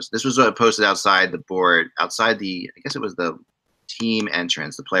I'm going to post. This was what posted outside the board, outside I guess it was the team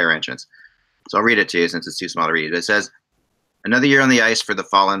entrance, the player entrance. So I'll read it to you since it's too small to read. It says, "Another year on the ice for the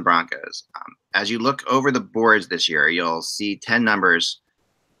fallen Broncos. As you look over the boards this year, you'll see 10 numbers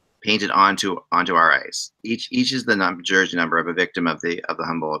painted onto our ice. Each is the jersey number of a victim of the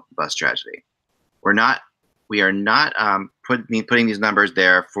Humboldt bus tragedy. We are not putting these numbers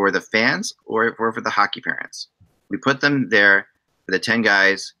there for the fans or for the hockey parents. We put them there for the 10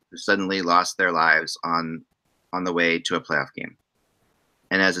 guys who suddenly lost their lives on the way to a playoff game.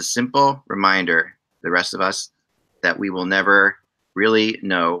 And as a simple reminder, the rest of us, that we will never really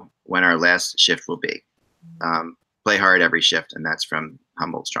know when our last shift will be. Play hard every shift," and that's from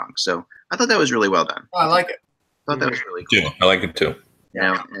Humboldt Strong. So I thought that was really well done. Oh, I like it. I thought that was really cool. Yeah, I like it too.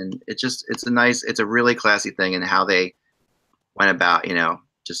 And it's a really classy thing, and how they went about,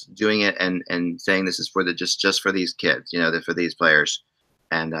 just doing it and saying this is for just for these kids, for these players,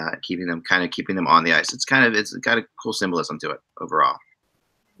 and keeping them on the ice. It's got a cool symbolism to it overall.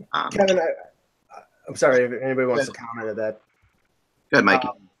 Kevin, I'm sorry if anybody wants to comment on that. Go ahead, Mikey.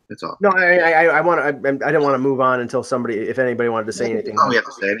 That's all. No, I didn't want to move on until if anybody wanted to say anything. All we have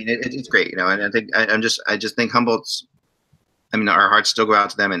to say. It's great, and I just think Humboldt's. Our hearts still go out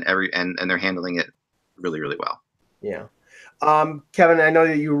to them, and they're handling it really, really well. Yeah. Kevin, I know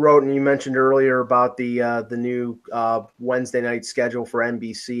that you wrote and you mentioned earlier about the new Wednesday night schedule for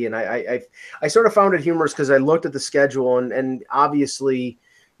NBC, and I sort of found it humorous because I looked at the schedule and obviously,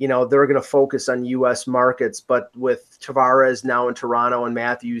 they're going to focus on U.S. markets, but with Tavares now in Toronto and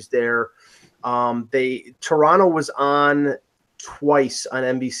Matthews there, Toronto was on twice on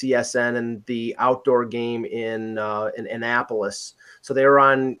NBCSN and the outdoor game in Annapolis. So they were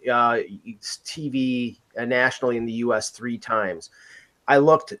on TV nationally in the U.S. 3 times. I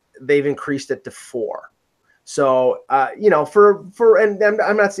looked; they've increased it to 4. So I'm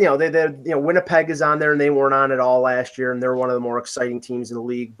not, Winnipeg is on there and they weren't on at all last year, and they're one of the more exciting teams in the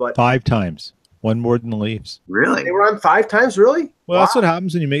league. But 5 times, one more than the Leafs. Really? They were on 5 times, really? Well, wow. That's what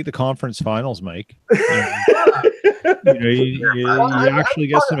happens when you make the conference finals, Mike. You actually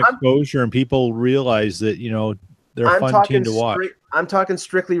get some exposure, and people realize that they're a fun team to watch. I'm talking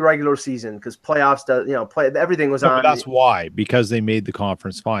strictly regular season, because playoffs everything was on. But that's why, because they made the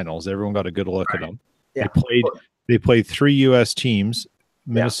conference finals. Everyone got a good look at them. Yeah. They played 3 U.S. teams: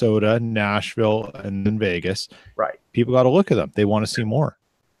 Minnesota, Nashville, and then Vegas. Right. People got to look at them. They want to see more.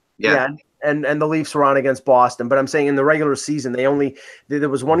 Yeah. and the Leafs were on against Boston. But I'm saying in the regular season, there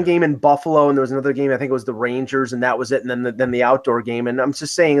was one game in Buffalo, and there was another game, I think it was the Rangers, and that was it. And then the outdoor game. And I'm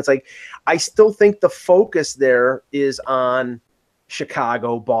just saying, it's like, I still think the focus there is on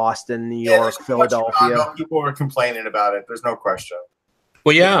Chicago, Boston, New York, Philadelphia. People were complaining about it. There's no question.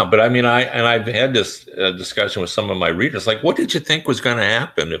 Well, yeah, but I mean, I've had this discussion with some of my readers. Like, what did you think was going to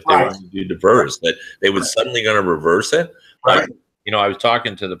happen if they wanted to do diverse? That they would suddenly going to reverse it? Right. Like, I was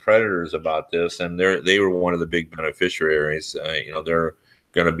talking to the Predators about this, and they were one of the big beneficiaries. They're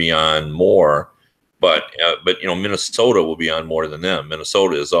going to be on more, but Minnesota will be on more than them.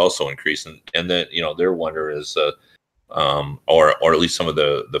 Minnesota is also increasing, and then their wonder is, or at least some of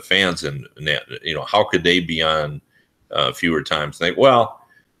the fans, and how could they be on fewer times?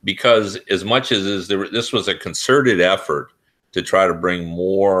 Because as much as this was a concerted effort to try to bring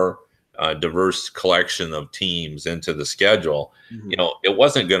more diverse collection of teams into the schedule, it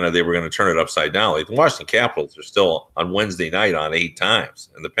wasn't they were going to turn it upside down. Like the Washington Capitals are still on Wednesday night on 8 times,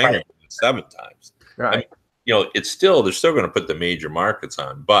 and the Penguins 7 times. Right. I mean, they're still going to put the major markets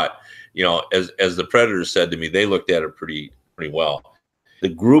on, but as the Predators said to me, they looked at it pretty well. The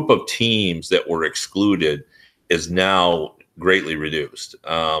group of teams that were excluded is now greatly reduced.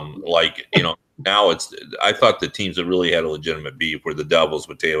 Now I thought the teams that really had a legitimate beef were the Devils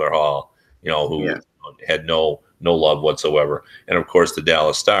with Taylor Hall, who had no love whatsoever. And of course the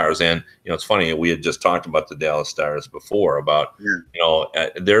Dallas Stars. And, it's funny, we had just talked about the Dallas Stars before about,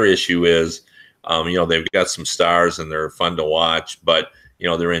 their issue is, they've got some stars and they're fun to watch, but,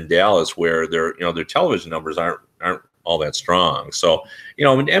 they're in Dallas where their television numbers aren't all that strong. So,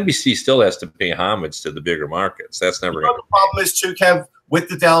 NBC still has to pay homage to the bigger markets. That's never going to. The problem is too, Kev, with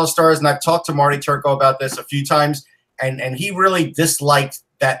the Dallas Stars, and I've talked to Marty Turco about this a few times, and he really disliked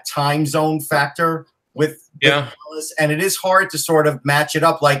that time zone factor with Dallas, and it is hard to sort of match it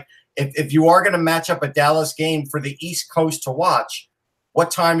up. Like if you are going to match up a Dallas game for the East Coast to watch,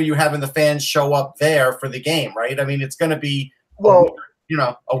 what time are you having the fans show up there for the game, right? I mean, it's going to be a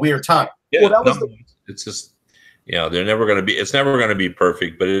weird time. Yeah, it's just. They're never going to be. It's never going to be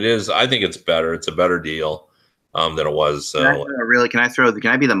perfect, but it is. I think it's better. It's a better deal than it was. Can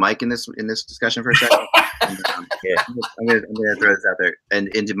I be the mic in this discussion for a second? I'm going to throw this out there and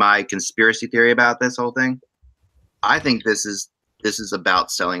into my conspiracy theory about this whole thing. I think this is about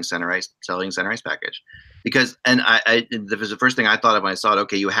selling center ice package, because that was the first thing I thought of when I saw it.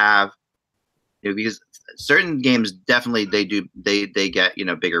 Okay, you have because certain games definitely they get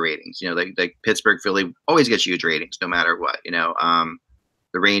bigger ratings. Like Pittsburgh, Philly always gets huge ratings no matter what.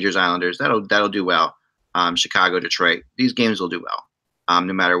 The Rangers, Islanders, that'll do well. Chicago, Detroit, these games will do well,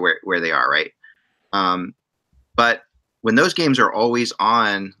 no matter where they are, right? But when those games are always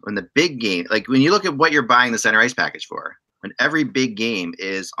on, when the big game, like when you look at what you're buying the center ice package for, when every big game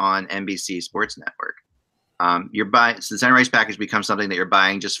is on NBC Sports Network, so the center ice package becomes something that you're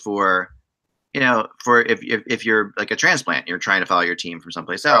buying just for if you're like a transplant, you're trying to follow your team from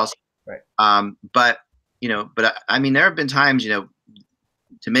someplace else. Right. But I mean, there have been times, to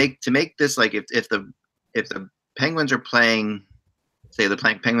make this, like if the Penguins are playing, say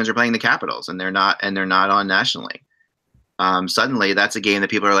Penguins are playing the Capitals and they're not on nationally. Suddenly that's a game that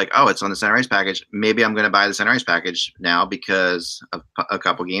people are like, oh, it's on the center ice package. Maybe I'm going to buy the center ice package now because of a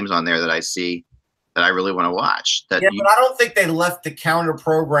couple games on there that I see that I really want to watch. But I don't think they left the counter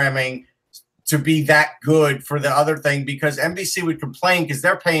programming to be that good for the other thing, because NBC would complain because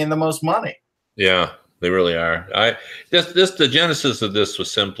they're paying the most money. Yeah, they really are. The genesis of this was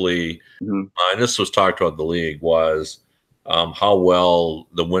simply, and this was talked about the league, was how well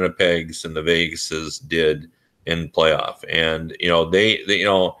the Winnipegs and the Vegases did in playoff, and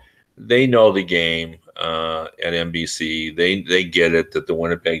they know the game at NBC. They get it that the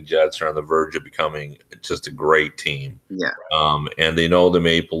Winnipeg Jets are on the verge of becoming just a great team. Yeah. And they know the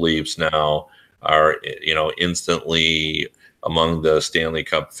Maple Leafs now are instantly among the Stanley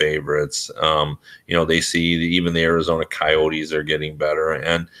Cup favorites. They see even the Arizona Coyotes are getting better,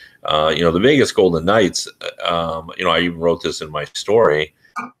 and the Vegas Golden Knights. I even wrote this in my story.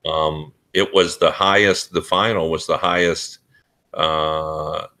 It was the highest. The final was the highest.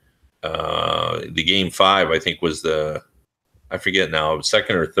 The game 5, I think, was I forget now,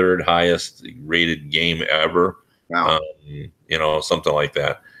 second or third highest rated game ever. Wow. Something like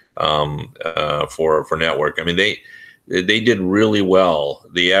that. For network. I mean, they did really well.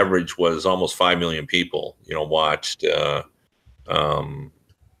 The average was almost 5 million people, watched, the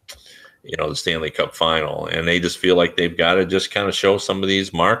Stanley Cup final, and they just feel like they've got to just kind of show some of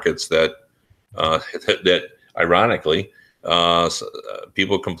these markets that ironically,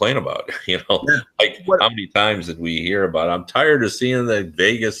 people complain about, how many times did we hear about, I'm tired of seeing the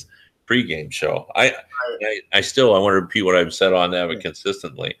Vegas pregame show. I want to repeat what I've said on that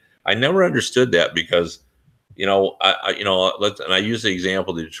consistently. I never understood that because, and I use the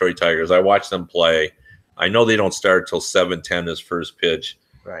example of the Detroit Tigers. I watch them play. I know they don't start till 7:10 is first pitch,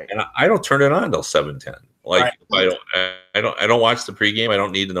 right? And I don't turn it on until 7:10. Like right. I don't watch the pregame. I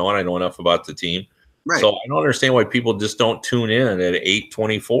don't need to know it. I know enough about the team, right? So I don't understand why people just don't tune in at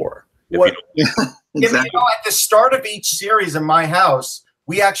 8:24. Exactly. At the start of each series in my house,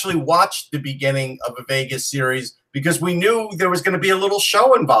 we actually watched the beginning of a Vegas series because we knew there was going to be a little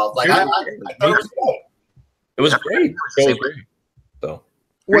show involved. Like I thought it was cool. It was great. It was great. So.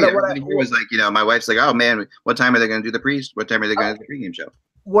 What I was like, my wife's like, oh man, what time are they going to do what time are they going to do the pregame show?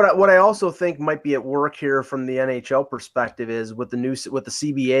 What I also think might be at work here from the NHL perspective is with the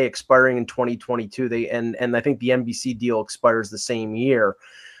CBA expiring in 2022, and I think the NBC deal expires the same year.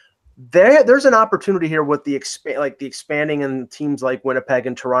 There's an opportunity here with the expanding in teams like Winnipeg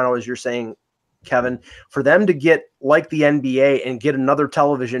and Toronto, as you're saying, Kevin, for them to get like the NBA and get another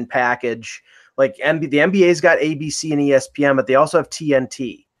television package. Like the NBA's got ABC and ESPN, but they also have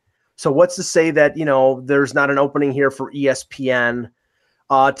TNT. So what's to say that, there's not an opening here for ESPN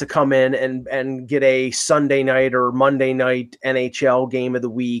to come in and get a Sunday night or Monday night NHL game of the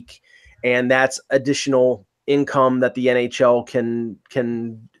week. And that's additional income that the NHL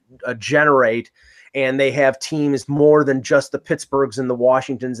can generate. And they have teams more than just the Pittsburghs and the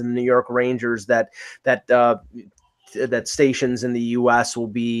Washingtons and the New York Rangers that stations in the U.S. will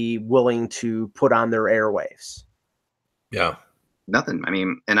be willing to put on their airwaves. Yeah. Nothing. But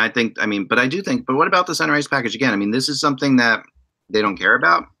what about the center ice package again? I mean, this is something that they don't care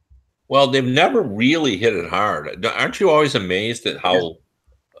about. Well, they've never really hit it hard. Aren't you always amazed at how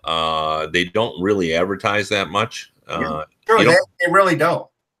they don't really advertise that much? Sure, they really don't.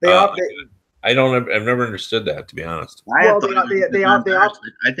 I've never understood that, to be honest. I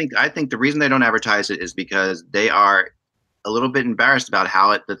think the reason they don't advertise it is because they are a little bit embarrassed about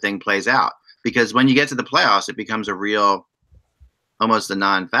how the thing plays out. Because when you get to the playoffs, it becomes almost a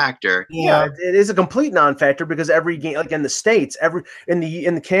non-factor. Yeah, it is a complete non-factor because every game, like in the States,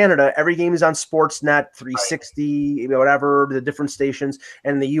 in Canada, every game is on Sportsnet, 360, whatever, the different stations.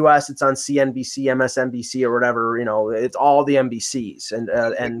 And in the US, it's on CNBC, MSNBC, or whatever. It's all the NBCs and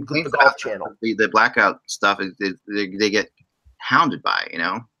the Golf Channel. The blackout stuff, they get hounded by,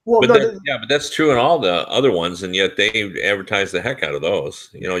 Well, but that's true in all the other ones, and yet they advertise the heck out of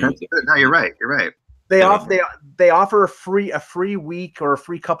those. No, you're right. You're right. They offer a free week or a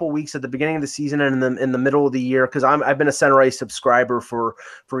free couple weeks at the beginning of the season and in the middle of the year, because I've been a center ice subscriber for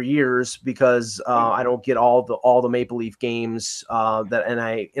years because I don't get all the Maple Leaf games but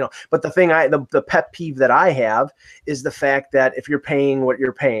the pet peeve that I have is the fact that if you're paying what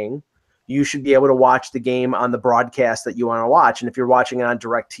you're paying, you should be able to watch the game on the broadcast that you want to watch. And if you're watching it on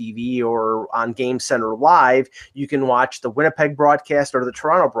DirecTV or on Game Center Live, you can watch the Winnipeg broadcast or the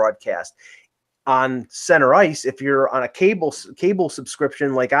Toronto broadcast. On center ice, if you're on a cable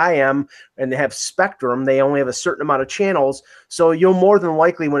subscription like I am and they have Spectrum, they only have a certain amount of channels. So you'll more than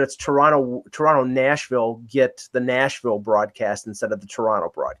likely, when it's Toronto, Nashville, get the Nashville broadcast instead of the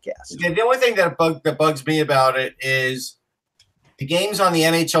Toronto broadcast. Yeah, the only thing that bugs me about it is the games on the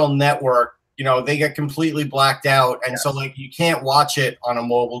NHL network, they get completely blacked out. And so you can't watch it on a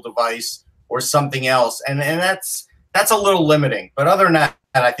mobile device or something else. And that's a little limiting. But other than that,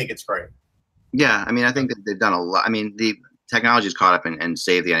 I think it's great. Yeah, I think that they've done a lot. The technology's caught up and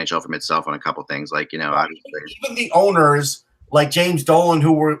saved the NHL from itself on a couple things. Obviously. Even the owners like James Dolan,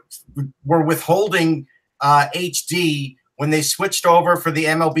 who were withholding HD when they switched over for the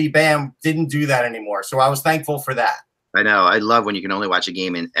MLB ban, didn't do that anymore. So I was thankful for that. I know. I love when you can only watch a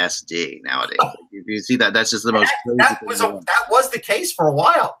game in SD nowadays. You see that? That's just the most. That was the case for a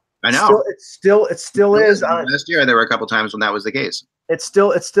while. I know. It still is. Last year, there were a couple times when that was the case. It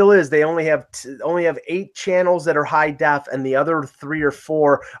still is. They only have 8 channels that are high def, and the other 3 or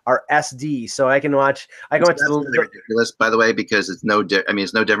 4 are SD. So I can watch. That's ridiculous, by the way, because it's no different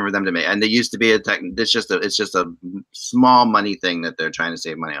for them to make. And they used to be it's just a small money thing that they're trying to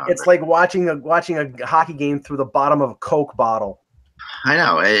save money on. It's like watching a hockey game through the bottom of a Coke bottle. I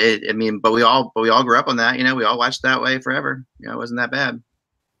know. But we all grew up on that. We all watched that way forever. It wasn't that bad.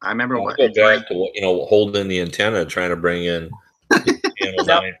 I remember go back to holding the antenna, trying to bring in Channel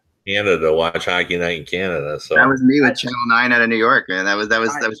 9 Canada to watch Hockey Night in Canada. So that was me with Channel 9 out of New York, man. That was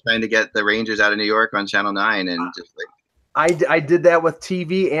trying to get the Rangers out of New York on Channel 9, and just I did that with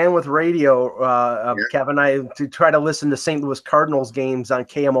TV and with radio, Kevin. To try to listen to St. Louis Cardinals games on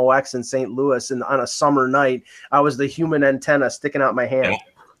KMOX in St. Louis, and on a summer night, I was the human antenna sticking out my hand.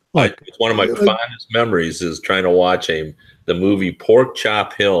 It's one of my fondest memories is trying to watch the movie Pork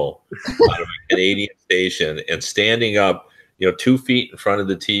Chop Hill out of a Canadian station and standing up, 2 feet in front of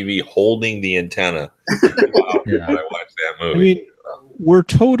the TV, holding the antenna. Wow, Yeah. I watched that movie. I mean, we're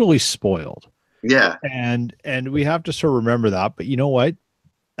totally spoiled. Yeah. And we have to sort of remember that. But you know what?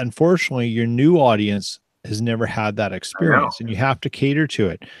 Unfortunately, your new audience has never had that experience, and you have to cater to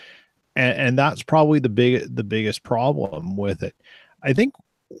it. And that's probably the biggest problem with it. I think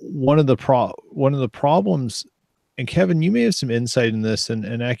one of the problems, and Kevin, you may have some insight in this, and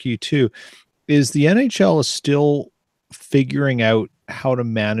Eki too, is the NHL is still figuring out how to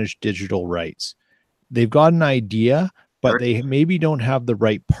manage digital rights. They've got an idea, but they maybe don't have the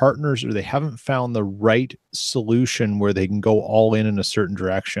right partners, or they haven't found the right solution where they can go all in a certain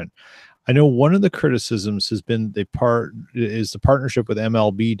direction. I know one of the criticisms has been the partnership with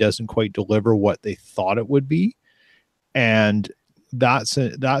MLB doesn't quite deliver what they thought it would be. And that's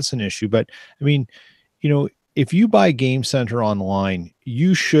an issue. But I mean, if you buy Game Center online,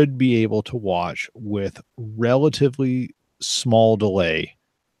 you should be able to watch with relatively small delay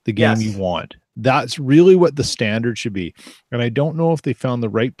the game you want. That's really what the standard should be. And I don't know if they found the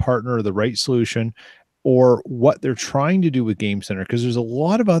right partner or the right solution, or what they're trying to do with Game Center, because there's a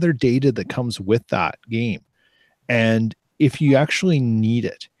lot of other data that comes with that game. And if you actually need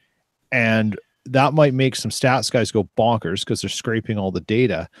it, and that might make some stats guys go bonkers because they're scraping all the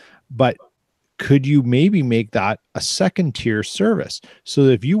data, but could you maybe make that a second tier service so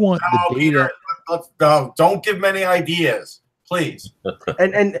that if you want the data, Peter, don't give many ideas, please.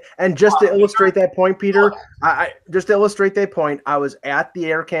 and just to illustrate that point, Peter, I was at the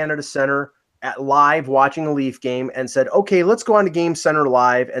Air Canada Center at live watching a Leaf game and said, okay, let's go on to Game Center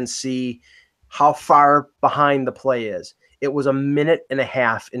Live and see how far behind the play is. It was 1.5 minutes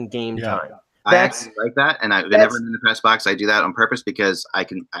in game time. I actually like that, and whenever I'm in the press box, I do that on purpose because I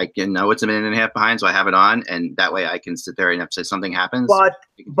can know it's 1.5 minutes behind, so I have it on, and that way I can sit there and if something happens.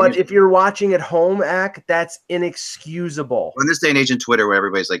 But if you're watching at home, that's inexcusable. In this day and age in Twitter, where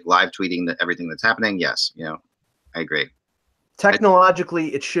everybody's like live tweeting everything that's happening, yes, I agree.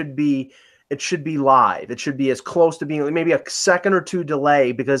 Technologically, it should be live. It should be as close to being maybe a second or two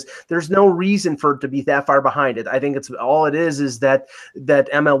delay, because there's no reason for it to be that far behind it. I think it's all it is that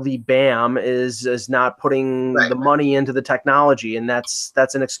MLB BAM is not putting the money into the technology, and that's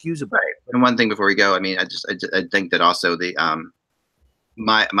inexcusable. Right. And one thing before we go, I mean, I think that also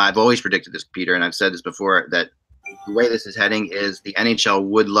I've always predicted this, Peter, and I've said this before, that the way this is heading is the NHL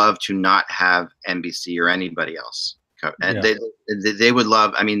would love to not have NBC or anybody else. And they would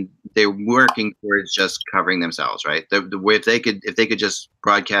love. I mean, they're working towards just covering themselves, right? If they could just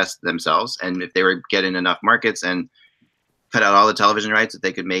broadcast themselves, and if they were getting enough markets and cut out all the television rights, that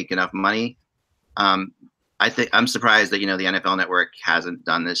they could make enough money. I think I'm surprised that the NFL Network hasn't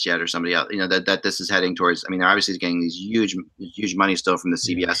done this yet, or somebody else. That this is heading towards. I mean, they're obviously getting these huge money still from the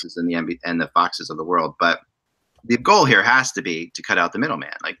CBSs and the NBA and the Foxes of the world, but the goal here has to be to cut out the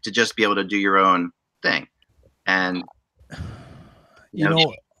middleman, like to just be able to do your own thing. And I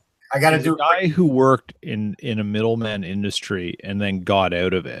got to do a guy who worked in a middleman industry and then got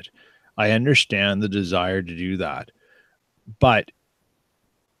out of it. I understand the desire to do that, but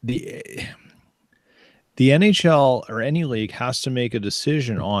the NHL or any league has to make a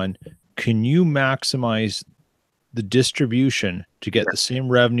decision on, can you maximize the distribution to get the same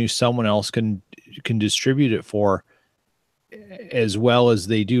revenue someone else can distribute it for, as well as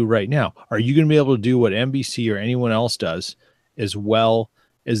they do right now? Are you going to be able to do what NBC or anyone else does as well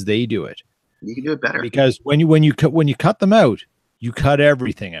as they do it? You can do it better, because when you cut them out, you cut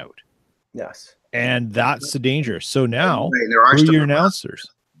everything out. Yes, and that's the danger. So now, who are your announcers?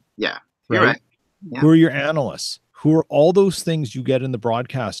 Yeah, you're right. Yeah. Who are your analysts? Who are all those things you get in the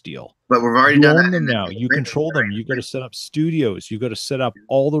broadcast deal? But we've already done that them now. You control them. You got to set up studios. You got to set up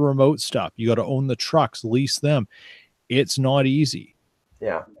all the remote stuff. You got to own the trucks, lease them. It's not easy.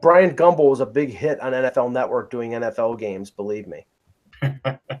 Yeah. Brian Gumbel was a big hit on NFL Network doing NFL games, believe me. But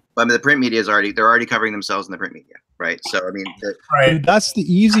I mean, the print media they're already covering themselves in the print media, right? So I mean, that's the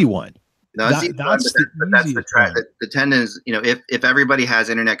easy one. No, that's the tendons. If everybody has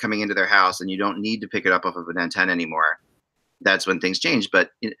internet coming into their house and you don't need to pick it up off of an antenna anymore, that's when things change.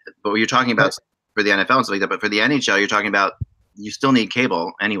 But what you're talking about for the NFL and stuff like that, but for the NHL, you're talking about you still need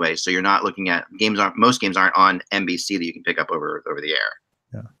cable anyway. So you're not looking at most games aren't on NBC that you can pick up over the air.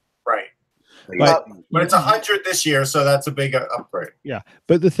 Yeah. Right. But it's 100 this year, so that's a big upgrade. Yeah.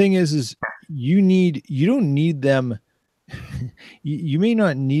 But the thing is you don't need them. You may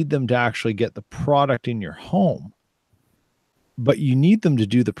not need them to actually get the product in your home. but you need them to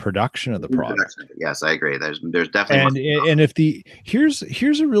do the production of the product. Yes, I agree. There's definitely and here's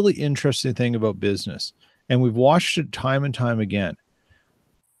a really interesting thing about business, and we've watched it time and time again.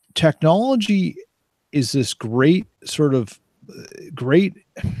 Technology is this great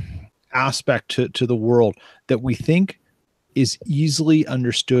aspect to the world that we think is easily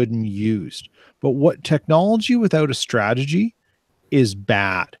understood and used. But what technology without a strategy is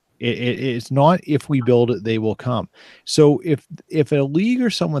bad. It's not if we build it, they will come. So if a league or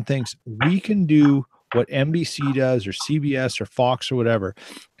someone thinks we can do what NBC does or CBS or Fox or whatever,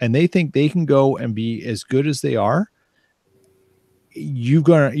 and they think they can go and be as good as they are, you're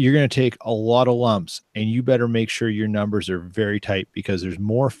gonna take a lot of lumps, and you better make sure your numbers are very tight, because there's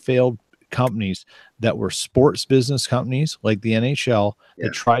more failed companies that were sports business companies like the NHL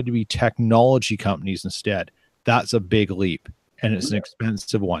that tried to be technology companies instead. That's a big leap. And it's an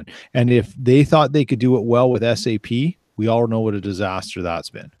expensive one. And if they thought they could do it well with SAP, we all know what a disaster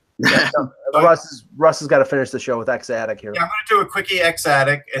that's been. Russ has got to finish the show with X-Addict here. Yeah, I'm going to do a quickie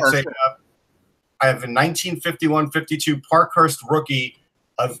X-Addict. It's I have a 1951-52 Parkhurst rookie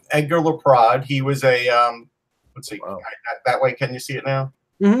of Edgar Leprade. He was a let's see, that way. Can you see it now?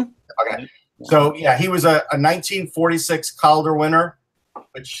 Mm-hmm. Okay. So yeah, he was a 1946 Calder winner,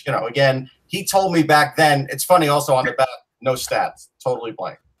 which, you know, again, he told me back then. It's funny also on the back. No stats, totally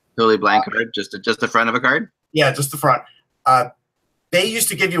blank. Totally blank card, just the front of a card. Yeah, just the front. They used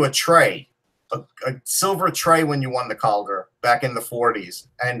to give you a tray, a silver tray when you won the Calder back in the 40s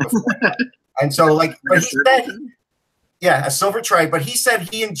and before that. And so, like, but he said, yeah, a silver tray. But he said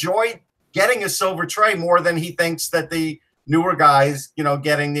he enjoyed getting a silver tray more than he thinks that the newer guys, you know,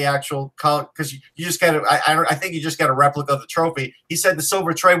 getting the actual, because you just get I think you just get a replica of the trophy. He said the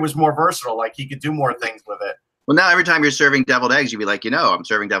silver tray was more versatile, like he could do more things with it. Well, now every time you're serving deviled eggs, you'd be like, I'm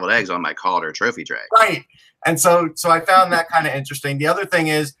serving deviled eggs on my Calder trophy tray. Right. And so I found that kind of interesting. The other thing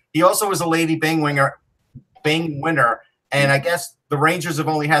is he also was a Lady Bing winner. And I guess the Rangers have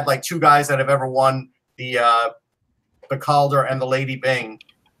only had like two guys that have ever won the Calder and the Lady Bing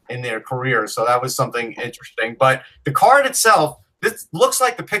in their careers. So that was something interesting. But the card itself, this looks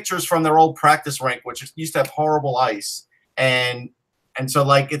like the pictures from their old practice rink, which used to have horrible ice. And so,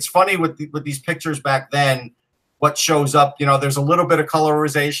 like, it's funny with these pictures back then, what shows up, you know, there's a little bit of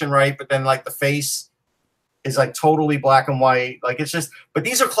colorization, right? But then, like, the face is like totally black and white. Like, it's just, but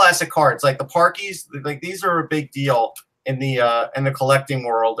these are classic cards. Like the Parkies, like these are a big deal in the collecting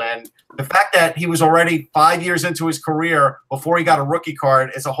world. And the fact that he was already 5 years into his career before he got a rookie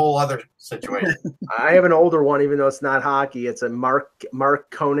card is a whole other situation. I have an older one, even though it's not hockey. It's a Mark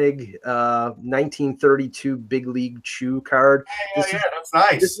Koenig 1932 Big League Chew card. Yeah, that's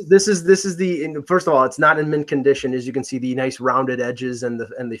nice. This is the first of all, it's not in mint condition, as you can see the nice rounded edges and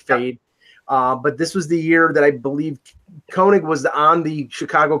the fade. But this was the year that I believe Koenig was on the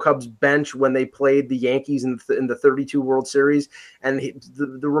Chicago Cubs bench when they played the Yankees in the 32 World Series. And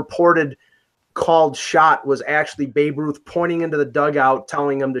the reported called shot was actually Babe Ruth pointing into the dugout,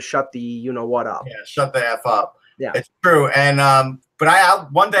 telling him to shut the you-know-what up. Yeah, shut the F up. Yeah, it's true. And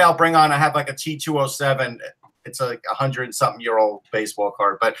but one day I'll bring on, I have like a T207. It's a 100-something-year-old baseball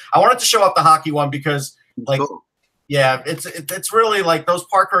card. But I wanted to show up the hockey one because, like, cool. Yeah, it's really like those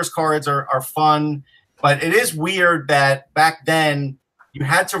Parkhurst cards are fun, but it is weird that back then you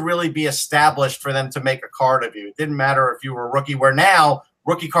had to really be established for them to make a card of you. It didn't matter if you were a rookie, where now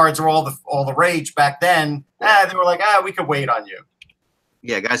rookie cards are all the rage. Back then, they were like, we could wait on you.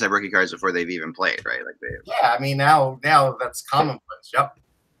 Yeah, guys have rookie cards before they've even played, right? Like I mean, now that's commonplace. Yep.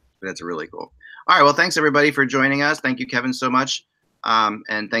 That's really cool. All right, well, thanks everybody for joining us. Thank you, Kevin, so much.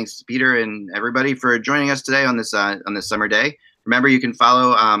 And thanks to Peter and everybody for joining us today on this summer day. Remember, you can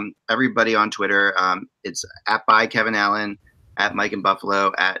follow everybody on Twitter. It's @by Kevin Allen, @Mike in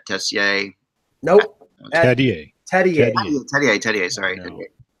Buffalo, @Tessier. Nope. Teddy. Teddy. Sorry. No.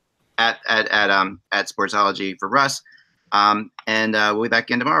 At Sportsology for Russ. And we'll be back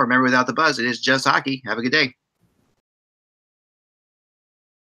again tomorrow. Remember, without the buzz, it is just hockey. Have a good day.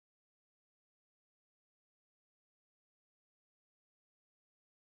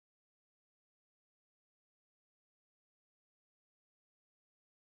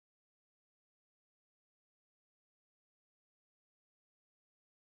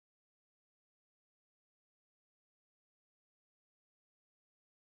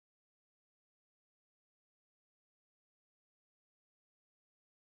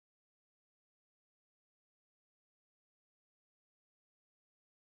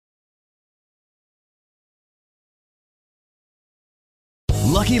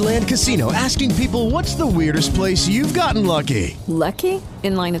 Lucky Land Casino, asking people, what's the weirdest place you've gotten lucky? Lucky?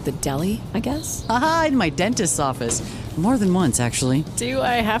 In line at the deli, I guess? Aha, in my dentist's office. More than once, actually. Do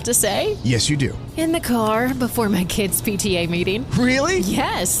I have to say? Yes, you do. In the car before my kids' PTA meeting. Really?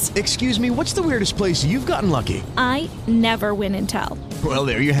 Yes. Excuse me, what's the weirdest place you've gotten lucky? I never win and tell. Well,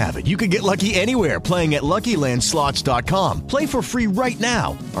 there you have it. You can get lucky anywhere, playing at LuckyLandSlots.com. Play for free right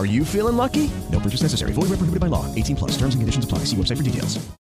now. Are you feeling lucky? No purchase necessary. Void where prohibited by law. 18 plus. Terms and conditions apply. See website for details.